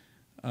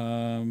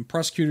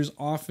 prosecutor's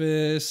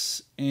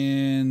office,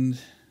 and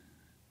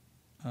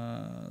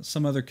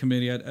some other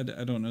committee,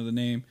 I don't know the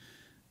name.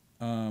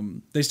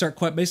 They start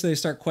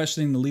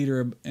questioning the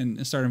leader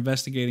and start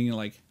investigating,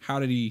 like,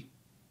 how did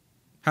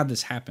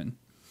this happen?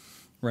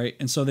 Right.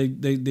 And so they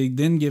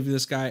then give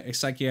this guy a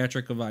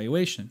psychiatric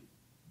evaluation.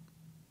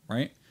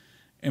 Right.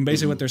 And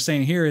basically what they're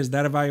saying here is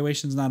that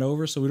evaluation's not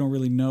over. So we don't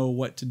really know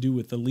what to do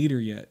with the leader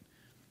yet.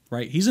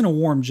 Right. He's in a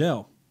warm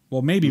jail.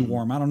 Well, maybe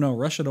warm. I don't know.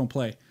 Russia don't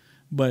play.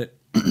 But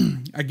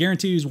I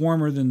guarantee he's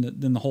warmer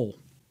than the hole.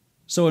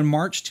 So in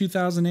March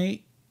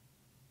 2008,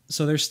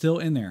 so they're still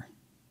in there.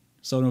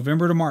 So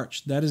November to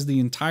March, that's the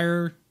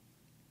entire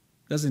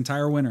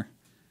winter.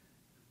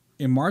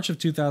 In March of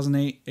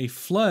 2008, a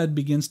flood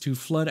begins to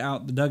flood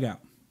out the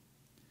dugout.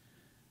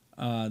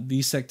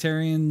 These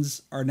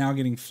sectarians are now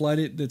getting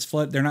flooded.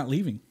 They're not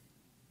leaving.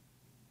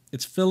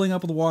 It's filling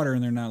up with water,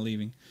 and they're not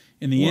leaving.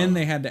 In the end,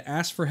 they had to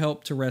ask for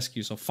help to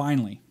rescue. So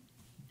finally,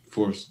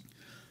 forced.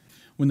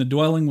 When the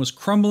dwelling was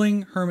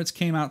crumbling, hermits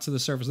came out to the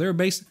surface. They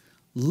were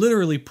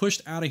literally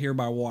pushed out of here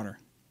by water.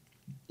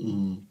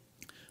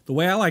 The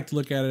way I like to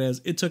look at it is,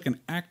 it took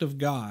an act of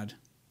God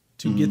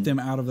to get them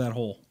out of that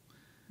hole.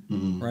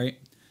 Right?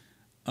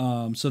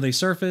 So they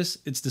surface.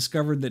 It's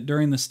discovered that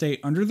during the stay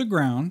under the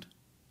ground,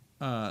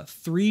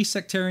 3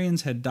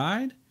 sectarians had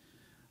died.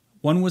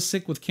 1 was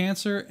sick with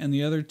cancer, and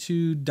the other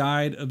 2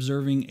 died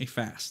observing a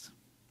fast.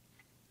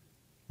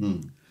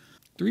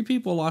 3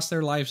 people lost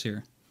their lives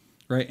here,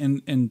 right?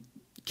 And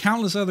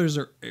countless others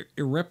are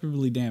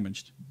irreparably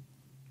damaged,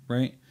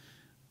 right?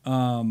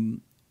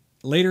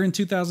 Later in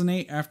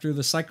 2008, after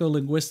the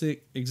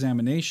psycholinguistic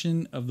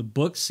examination of the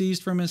books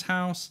seized from his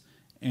house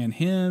and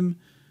him,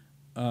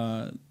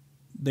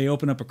 they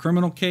open up a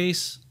criminal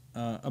case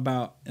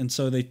and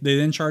so they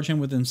then charge him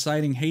with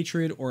inciting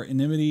hatred or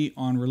enmity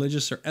on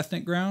religious or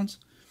ethnic grounds.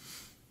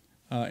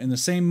 In the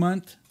same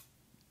month,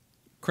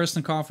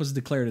 Krasnikov was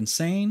declared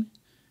insane.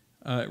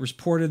 It was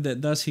reported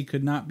that thus he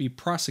could not be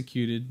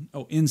prosecuted.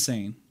 Oh,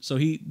 insane. So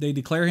they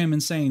declare him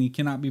insane. He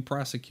cannot be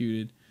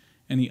prosecuted,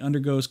 and he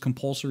undergoes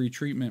compulsory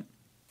treatment.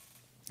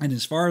 And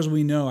as far as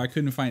we know, I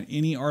couldn't find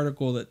any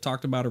article that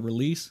talked about a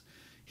release.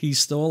 He's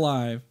still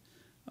alive.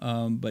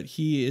 But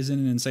he is in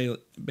an insane,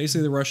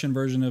 basically the Russian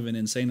version of an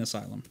insane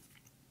asylum.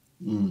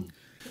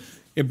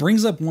 It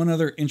brings up one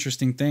other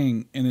interesting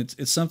thing, and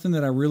it's something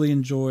that I really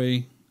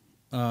enjoy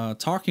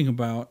talking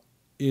about,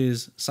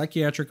 is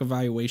psychiatric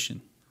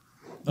evaluation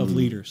of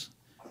leaders,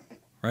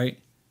 right?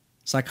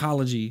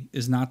 Psychology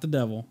is not the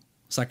devil.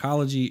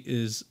 Psychology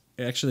is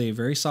actually a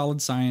very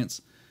solid science.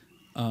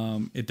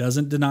 It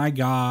doesn't deny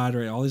God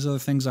or all these other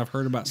things I've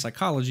heard about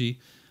psychology.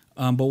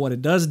 But what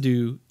it does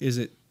do is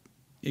it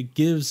it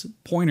gives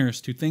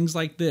pointers to things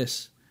like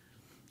this.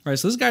 Right,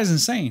 so this guy's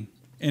insane.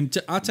 And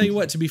I'll tell you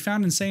what, to be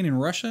found insane in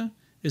Russia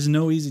is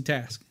no easy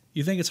task.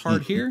 You think it's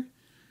hard here?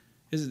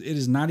 It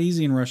is not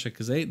easy in Russia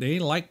because they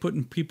like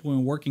putting people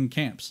in working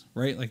camps,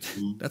 right? Like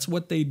that's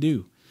what they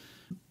do.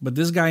 But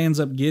this guy ends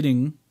up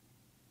getting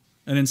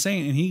an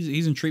insane, and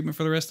he's in treatment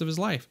for the rest of his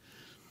life.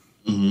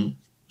 Mm-hmm.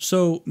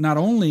 So not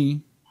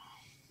only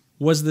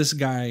was this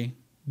guy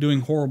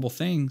doing horrible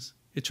things,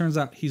 it turns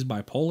out he's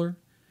bipolar.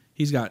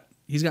 He's got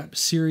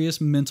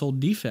serious mental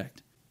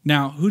defect.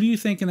 Now, who do you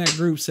think in that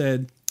group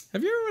said,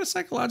 have you ever had a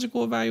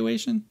psychological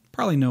evaluation?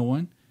 Probably no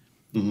one.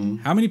 Mm-hmm.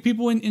 How many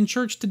people in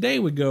church today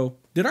would go,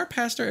 did our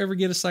pastor ever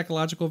get a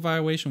psychological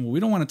evaluation? Well, we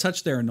don't want to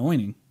touch their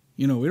anointing.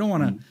 We don't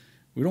want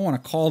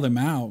to call them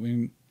out. I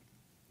mean,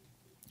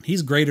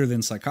 he's greater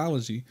than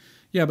psychology.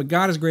 Yeah, but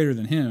God is greater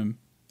than him,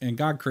 and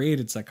God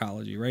created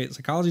psychology, right?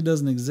 Psychology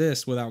doesn't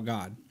exist without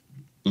God.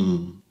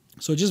 Mm-hmm.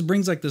 So it just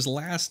brings like this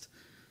last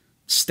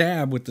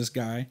stab with this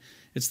guy.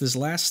 It's this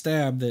last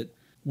stab that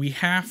we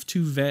have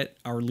to vet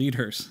our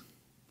leaders.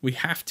 We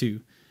have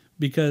to,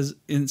 because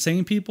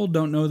insane people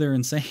don't know they're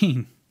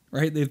insane,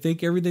 right? They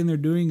think everything they're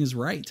doing is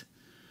right.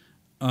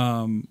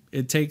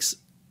 It takes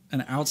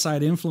an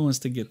outside influence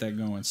to get that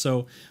going.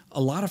 So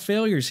a lot of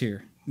failures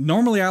here.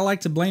 Normally, I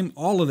like to blame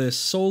all of this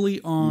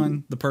solely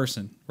on the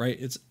person, right?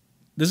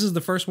 This is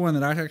the first one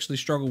that I actually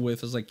struggle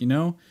with. Is like,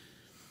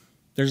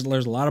 there's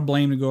a lot of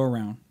blame to go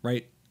around,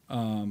 right?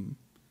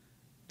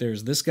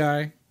 There's this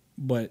guy,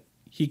 but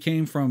he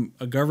came from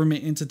a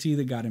government entity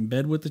that got in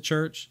bed with the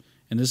church.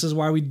 And this is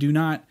why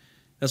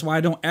that's why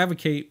I don't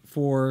advocate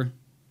for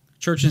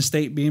church and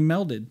state being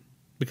melded,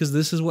 because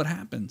this is what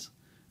happens.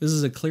 This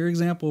is a clear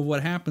example of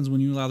what happens when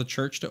you allow the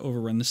church to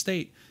overrun the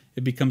state.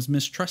 It becomes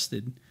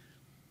mistrusted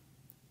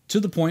to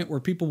the point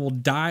where people will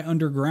die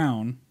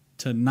underground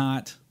to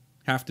not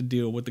have to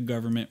deal with the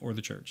government or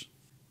the church.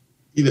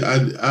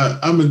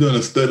 I've been doing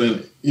a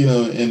study,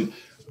 and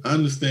I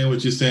understand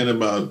what you're saying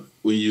about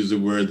we use the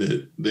word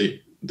that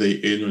they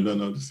ignorant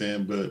don't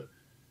understand, but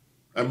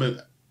I mean,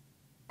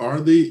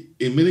 are they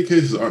in many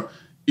cases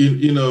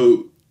we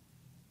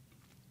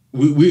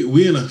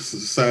in a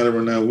society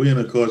right now, we in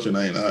a culture, and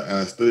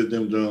I studied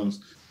Jim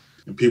Jones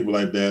and people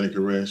like that and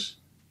Koresh.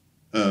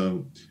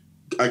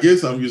 I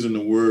guess I'm using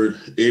the word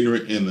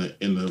ignorant in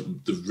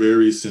the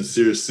very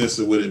sincere sense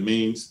of what it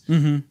means.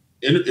 Mm-hmm.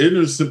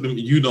 Ignorance simply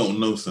means you don't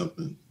know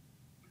something.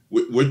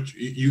 What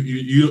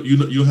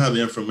you have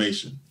the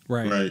information,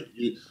 right?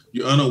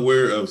 You're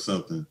unaware of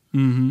something.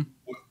 Mm-hmm.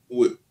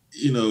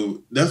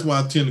 That's why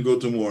I tend to go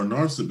to more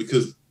narcissist,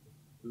 because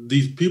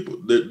these people,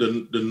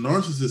 the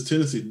narcissist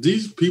tendency,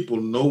 these people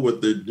know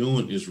what they're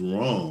doing is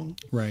wrong,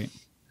 right?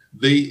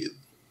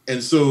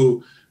 And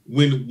so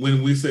when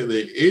we say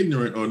they're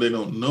ignorant or they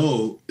don't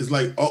know, it's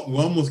like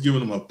we're almost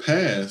giving them a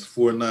pass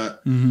for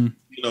not. Mm-hmm.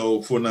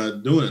 For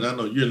not doing it. I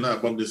know you're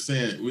not, but I'm just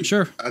saying.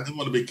 Sure. I just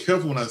want to be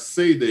careful when I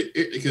say that,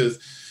 because,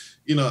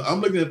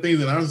 I'm looking at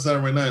things in our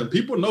society right now, and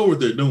people know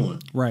what they're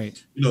doing.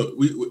 Right.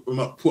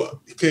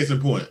 Case in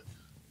point,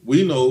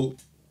 we know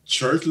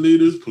church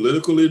leaders,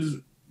 political leaders,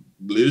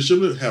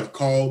 leadership have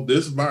called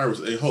this virus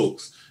a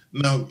hoax.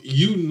 Now,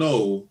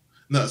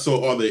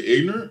 so are they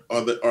ignorant?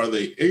 Are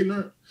they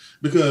ignorant?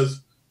 Because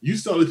you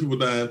saw these people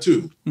dying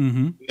too.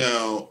 Mm-hmm.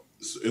 Now,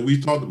 and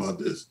we talked about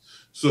this.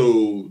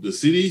 So the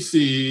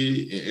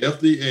CDC and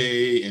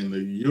FDA and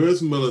the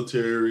U.S.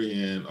 military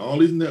and all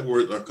these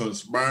networks are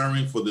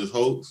conspiring for this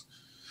hoax.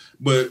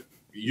 But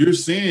you're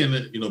saying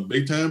that,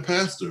 big time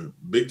pastor,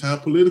 big time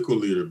political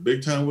leader,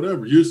 big time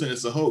whatever, you're saying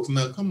it's a hoax.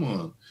 Now, come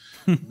on.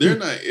 They're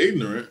not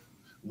ignorant.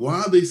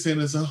 Why are they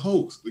saying it's a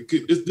hoax?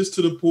 It's this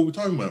to the point we're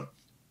talking about.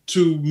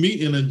 To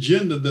meet an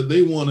agenda that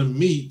they want to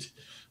meet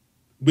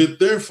with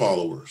their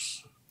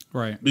followers.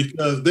 Right.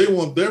 Because they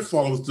want their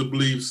followers to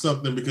believe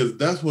something, because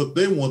that's what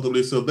they want to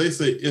believe. So they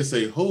say it's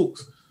a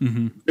hoax.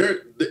 Mm-hmm.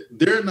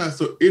 They're not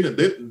so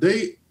ignorant.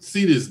 They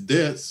see these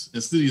deaths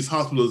and see these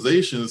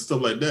hospitalizations and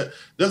stuff like that.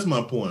 That's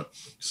my point.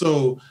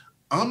 So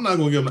I'm not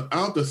going to give them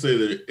out to say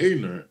they're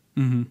ignorant.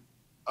 Mm-hmm.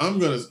 I'm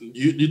going to,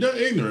 you're not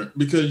ignorant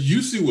because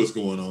you see what's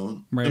going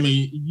on. Right. I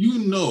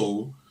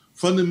mean,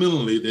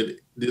 fundamentally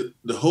that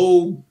the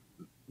whole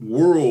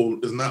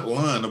world is not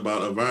lying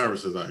about a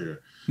viruses out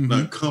here. Mm-hmm.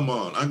 Now, come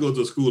on. I go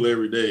to school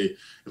every day.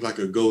 It's like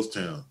a ghost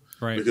town.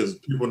 Right. Because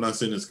people are not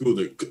saying in school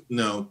that,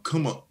 now,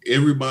 come on.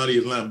 Everybody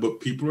is lying, but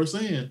people are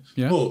saying,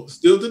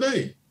 still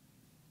today,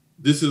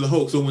 this is a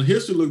hoax. So when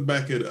history look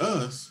back at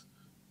us,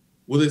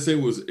 will they say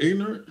was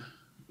ignorant?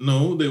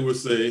 No, they would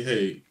say,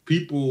 hey,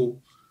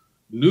 people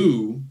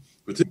knew,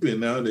 particularly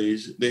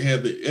nowadays, they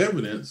had the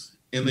evidence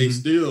and they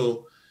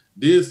still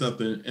did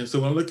something. And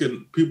so when I look at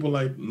people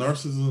like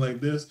narcissists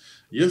like this,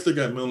 yes, they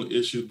got mental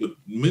issues, but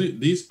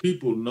these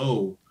people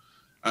know.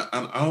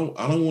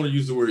 I don't want to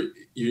use the word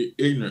you're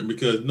ignorant,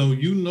 because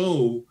you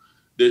know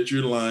that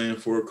you're lying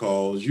for a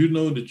cause. You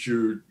know that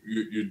you're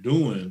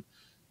doing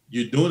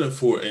it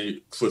for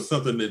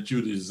something that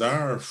you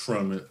desire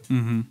from it,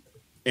 mm-hmm.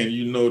 and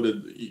you know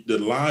that the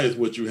lie is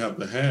what you have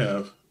to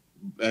have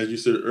as you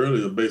said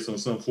earlier, based on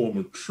some form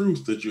of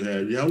truth that you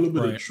have. You have a little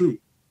bit Right. of truth,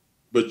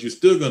 but you're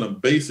still going to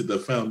base it. The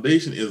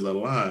foundation is a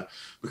lie,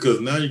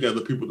 because now you got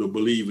the people that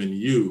believe in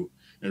you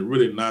and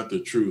really not the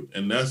truth.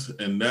 And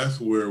that's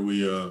where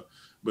we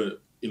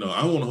but you know,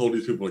 I want to hold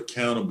these people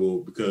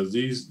accountable, because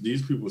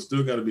these people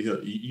still got to be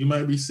helped. You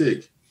might be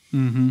sick,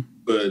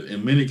 but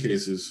in many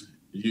cases,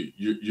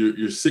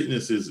 your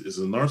sickness is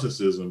a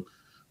narcissism,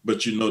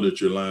 but you know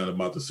that you're lying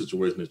about the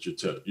situation that you're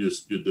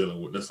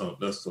dealing with. That's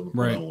something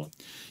Right. I want.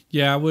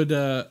 Yeah, I would,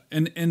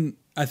 and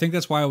I think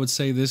that's why I would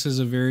say this is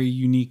a very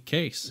unique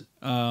case.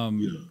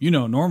 You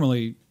know,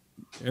 normally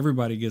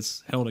everybody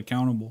gets held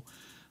accountable.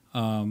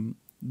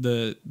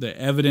 The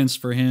evidence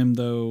for him,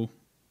 though,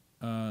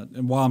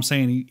 and while I'm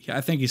saying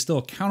I think he's still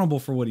accountable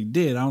for what he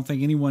did, I don't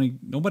think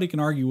nobody can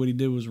argue what he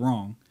did was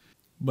wrong.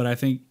 But I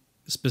think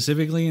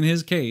specifically in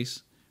his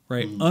case,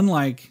 right,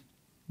 unlike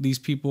these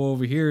people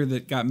over here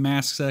that got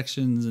mask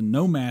sections and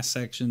no mask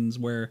sections,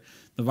 where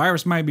the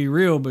virus might be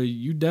real, but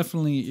you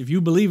definitely, if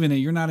you believe in it,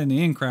 you're not in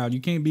the in crowd. You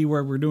can't be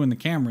where we're doing the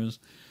cameras,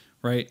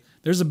 right?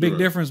 There's a big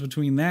difference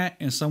between that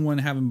and someone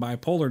having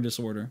bipolar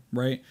disorder,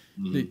 right?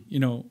 You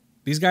know,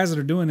 these guys that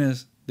are doing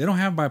this, they don't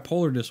have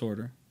bipolar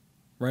disorder,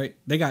 right?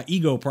 They got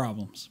ego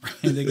problems,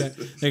 right?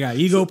 They got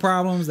ego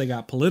problems. They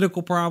got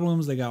political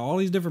problems. They got all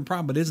these different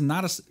problems, but it's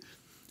not a.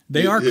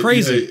 They are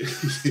crazy.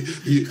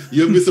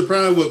 You'll be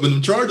surprised when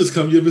the charges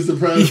come. You'll be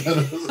surprised.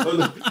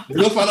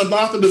 You'll find a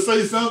doctor to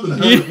say something.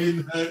 Right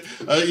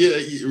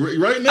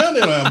now they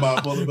don't have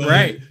bipolar. But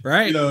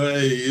right. You know,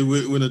 hey,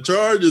 when the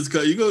charges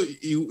come, you're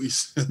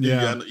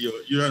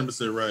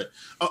 100% right.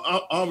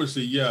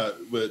 Obviously, yeah.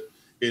 But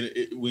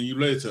when you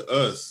relate to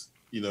us,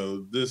 you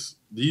know, these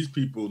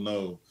people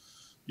know.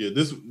 Yeah,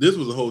 this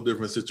was a whole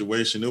different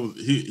situation. It was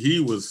he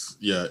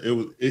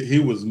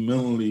was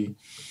mentally.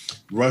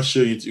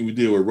 Russia, we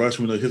deal with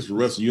Russia. We know history of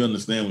Russia. You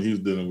understand what he was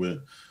dealing with.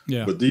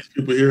 Yeah. But these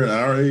people here in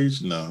our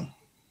age, no.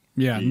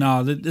 Yeah,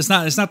 no, it's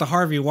not the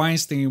Harvey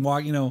Weinstein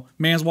walk. You know,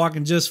 man's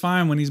walking just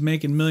fine when he's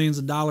making millions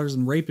of dollars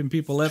and raping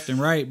people left and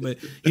right. But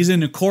he's in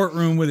the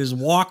courtroom with his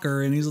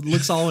walker and he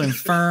looks all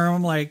infirm.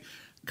 I'm like,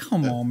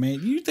 come on, man.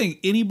 You think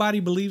anybody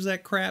believes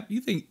that crap?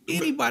 You think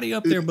anybody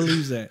up there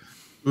believes that?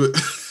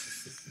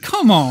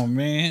 Come on,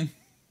 man.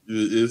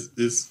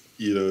 It's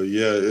you know,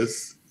 yeah,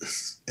 it's.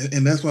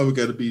 And that's why we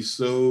got to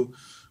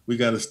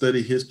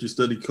study history,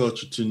 study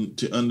culture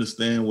to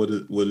understand what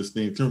is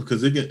being true,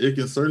 because it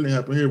can certainly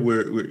happen here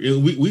where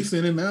we see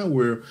it now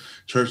where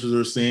churches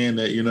are saying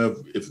that, you know,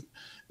 if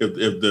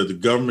the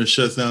government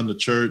shuts down the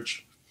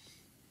church,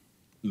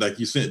 like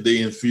you said,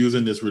 they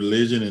infusing this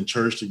religion and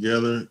church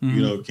together.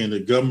 You know, can the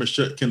government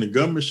shut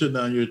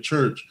down your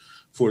church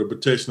for the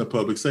protection of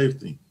public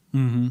safety?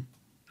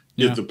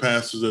 If the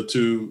pastors are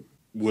too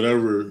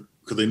whatever,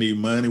 because they need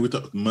money,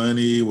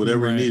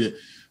 whatever they needed,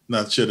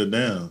 not shut it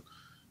down.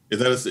 Is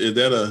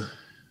that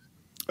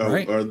a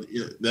right? Or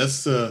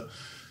that's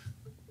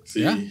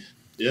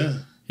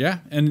yeah,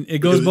 and it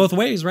goes both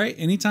ways, right?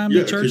 Anytime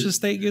the church and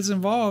state gets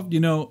involved,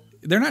 you know,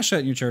 they're not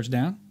shutting your church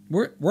down.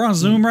 We're on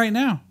Zoom right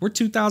now. We're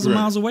 2,000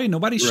 miles away.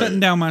 Nobody's shutting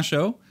down my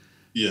show.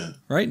 Yeah,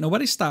 right.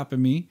 Nobody's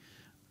stopping me.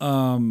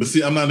 But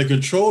see, I'm not in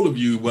control of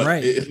you.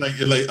 But it's like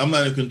I'm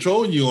not in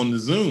control of you on the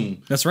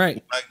Zoom. That's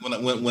right.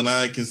 When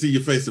I can see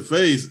you face to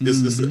face,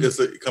 it's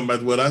come back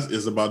to what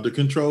it's about the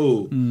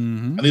control.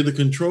 I need to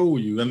control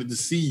you. I need to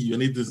see you. I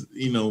need to,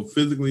 you know,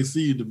 physically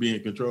see you to be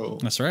in control.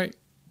 That's right.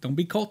 Don't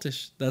be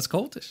cultish. That's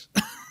cultish.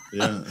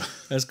 Yeah,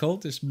 that's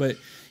cultish. But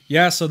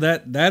yeah, so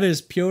that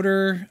is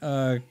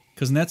Pyotr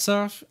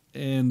Kuznetsov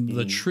and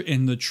the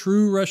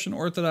true Russian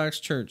Orthodox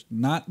Church,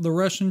 not the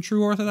Russian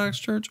True Orthodox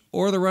Church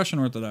or the Russian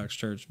Orthodox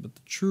Church, but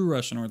the true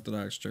Russian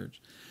Orthodox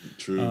Church.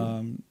 True.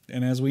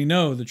 And as we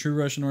know, the true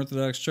Russian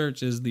Orthodox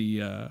Church is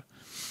the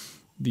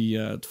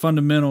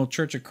fundamental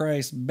Church of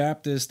Christ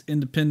Baptist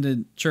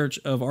Independent Church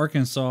of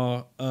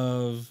Arkansas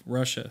of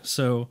Russia.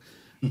 So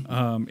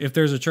if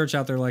there's a church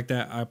out there like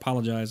that, I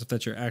apologize if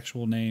that's your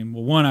actual name.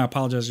 Well, one, I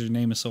apologize if your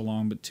name is so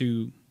long, but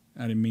two,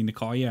 I didn't mean to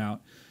call you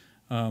out.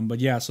 But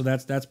yeah, so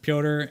that's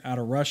Pyotr out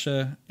of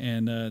Russia,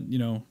 and you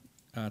know,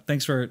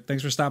 thanks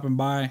for stopping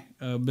by,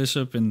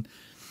 Bishop, and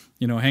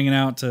you know, hanging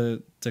out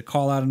to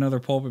call out another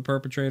pulpit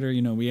perpetrator.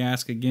 You know, we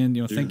ask again,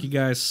 you know, thank you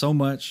guys so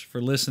much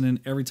for listening.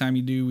 Every time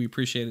you do, we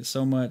appreciate it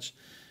so much.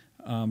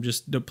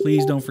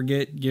 Please don't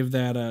forget, give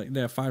that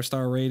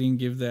 5-star rating,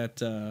 give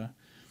that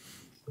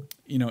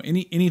you know,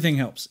 anything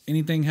helps,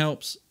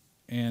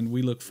 and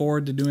we look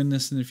forward to doing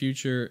this in the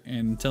future.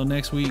 And until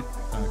next week,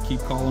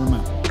 keep calling them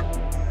out.